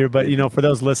get you off here. But, for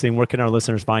those listening, where can our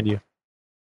listeners find you?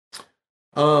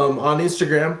 On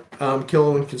Instagram,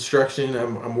 Killowen Construction.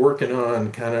 I'm working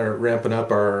on kind of ramping up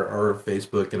our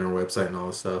Facebook and our website and all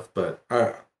this stuff, but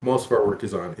most of our work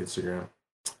is on Instagram.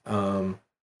 And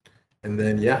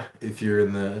then, if you're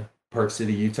in the Park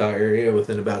City, Utah area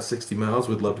within about 60 miles,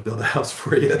 we'd love to build a house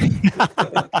for you.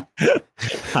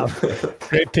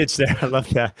 Great pitch there. I love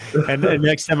that. And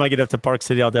next time I get up to Park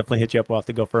City, I'll definitely hit you up. We'll have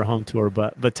to go for a home tour.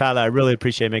 But Tyler, I really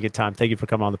appreciate making time. Thank you for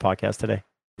coming on the podcast today.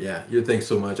 Yeah, thanks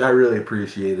so much. I really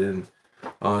appreciate it. And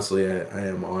honestly, I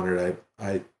am honored.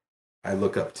 I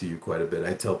look up to you quite a bit.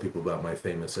 I tell people about my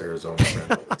famous Arizona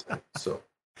friend all the time. So,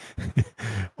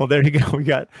 well, there you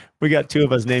go. We got two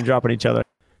of us name dropping each other.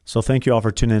 So thank you all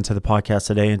for tuning into the podcast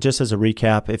today. And just as a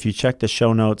recap, if you check the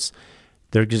show notes,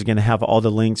 they're just going to have all the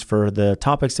links for the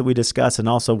topics that we discuss. And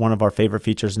also one of our favorite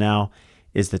features now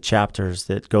is the chapters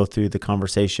that go through the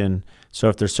conversation. So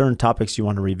if there's certain topics you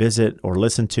want to revisit or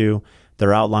listen to,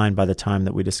 they're outlined by the time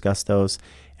that we discuss those.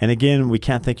 And again, we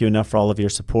can't thank you enough for all of your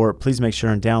support. Please make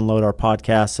sure and download our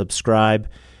podcast, subscribe,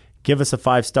 give us a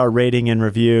 5-star rating and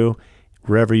review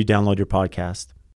wherever you download your podcast.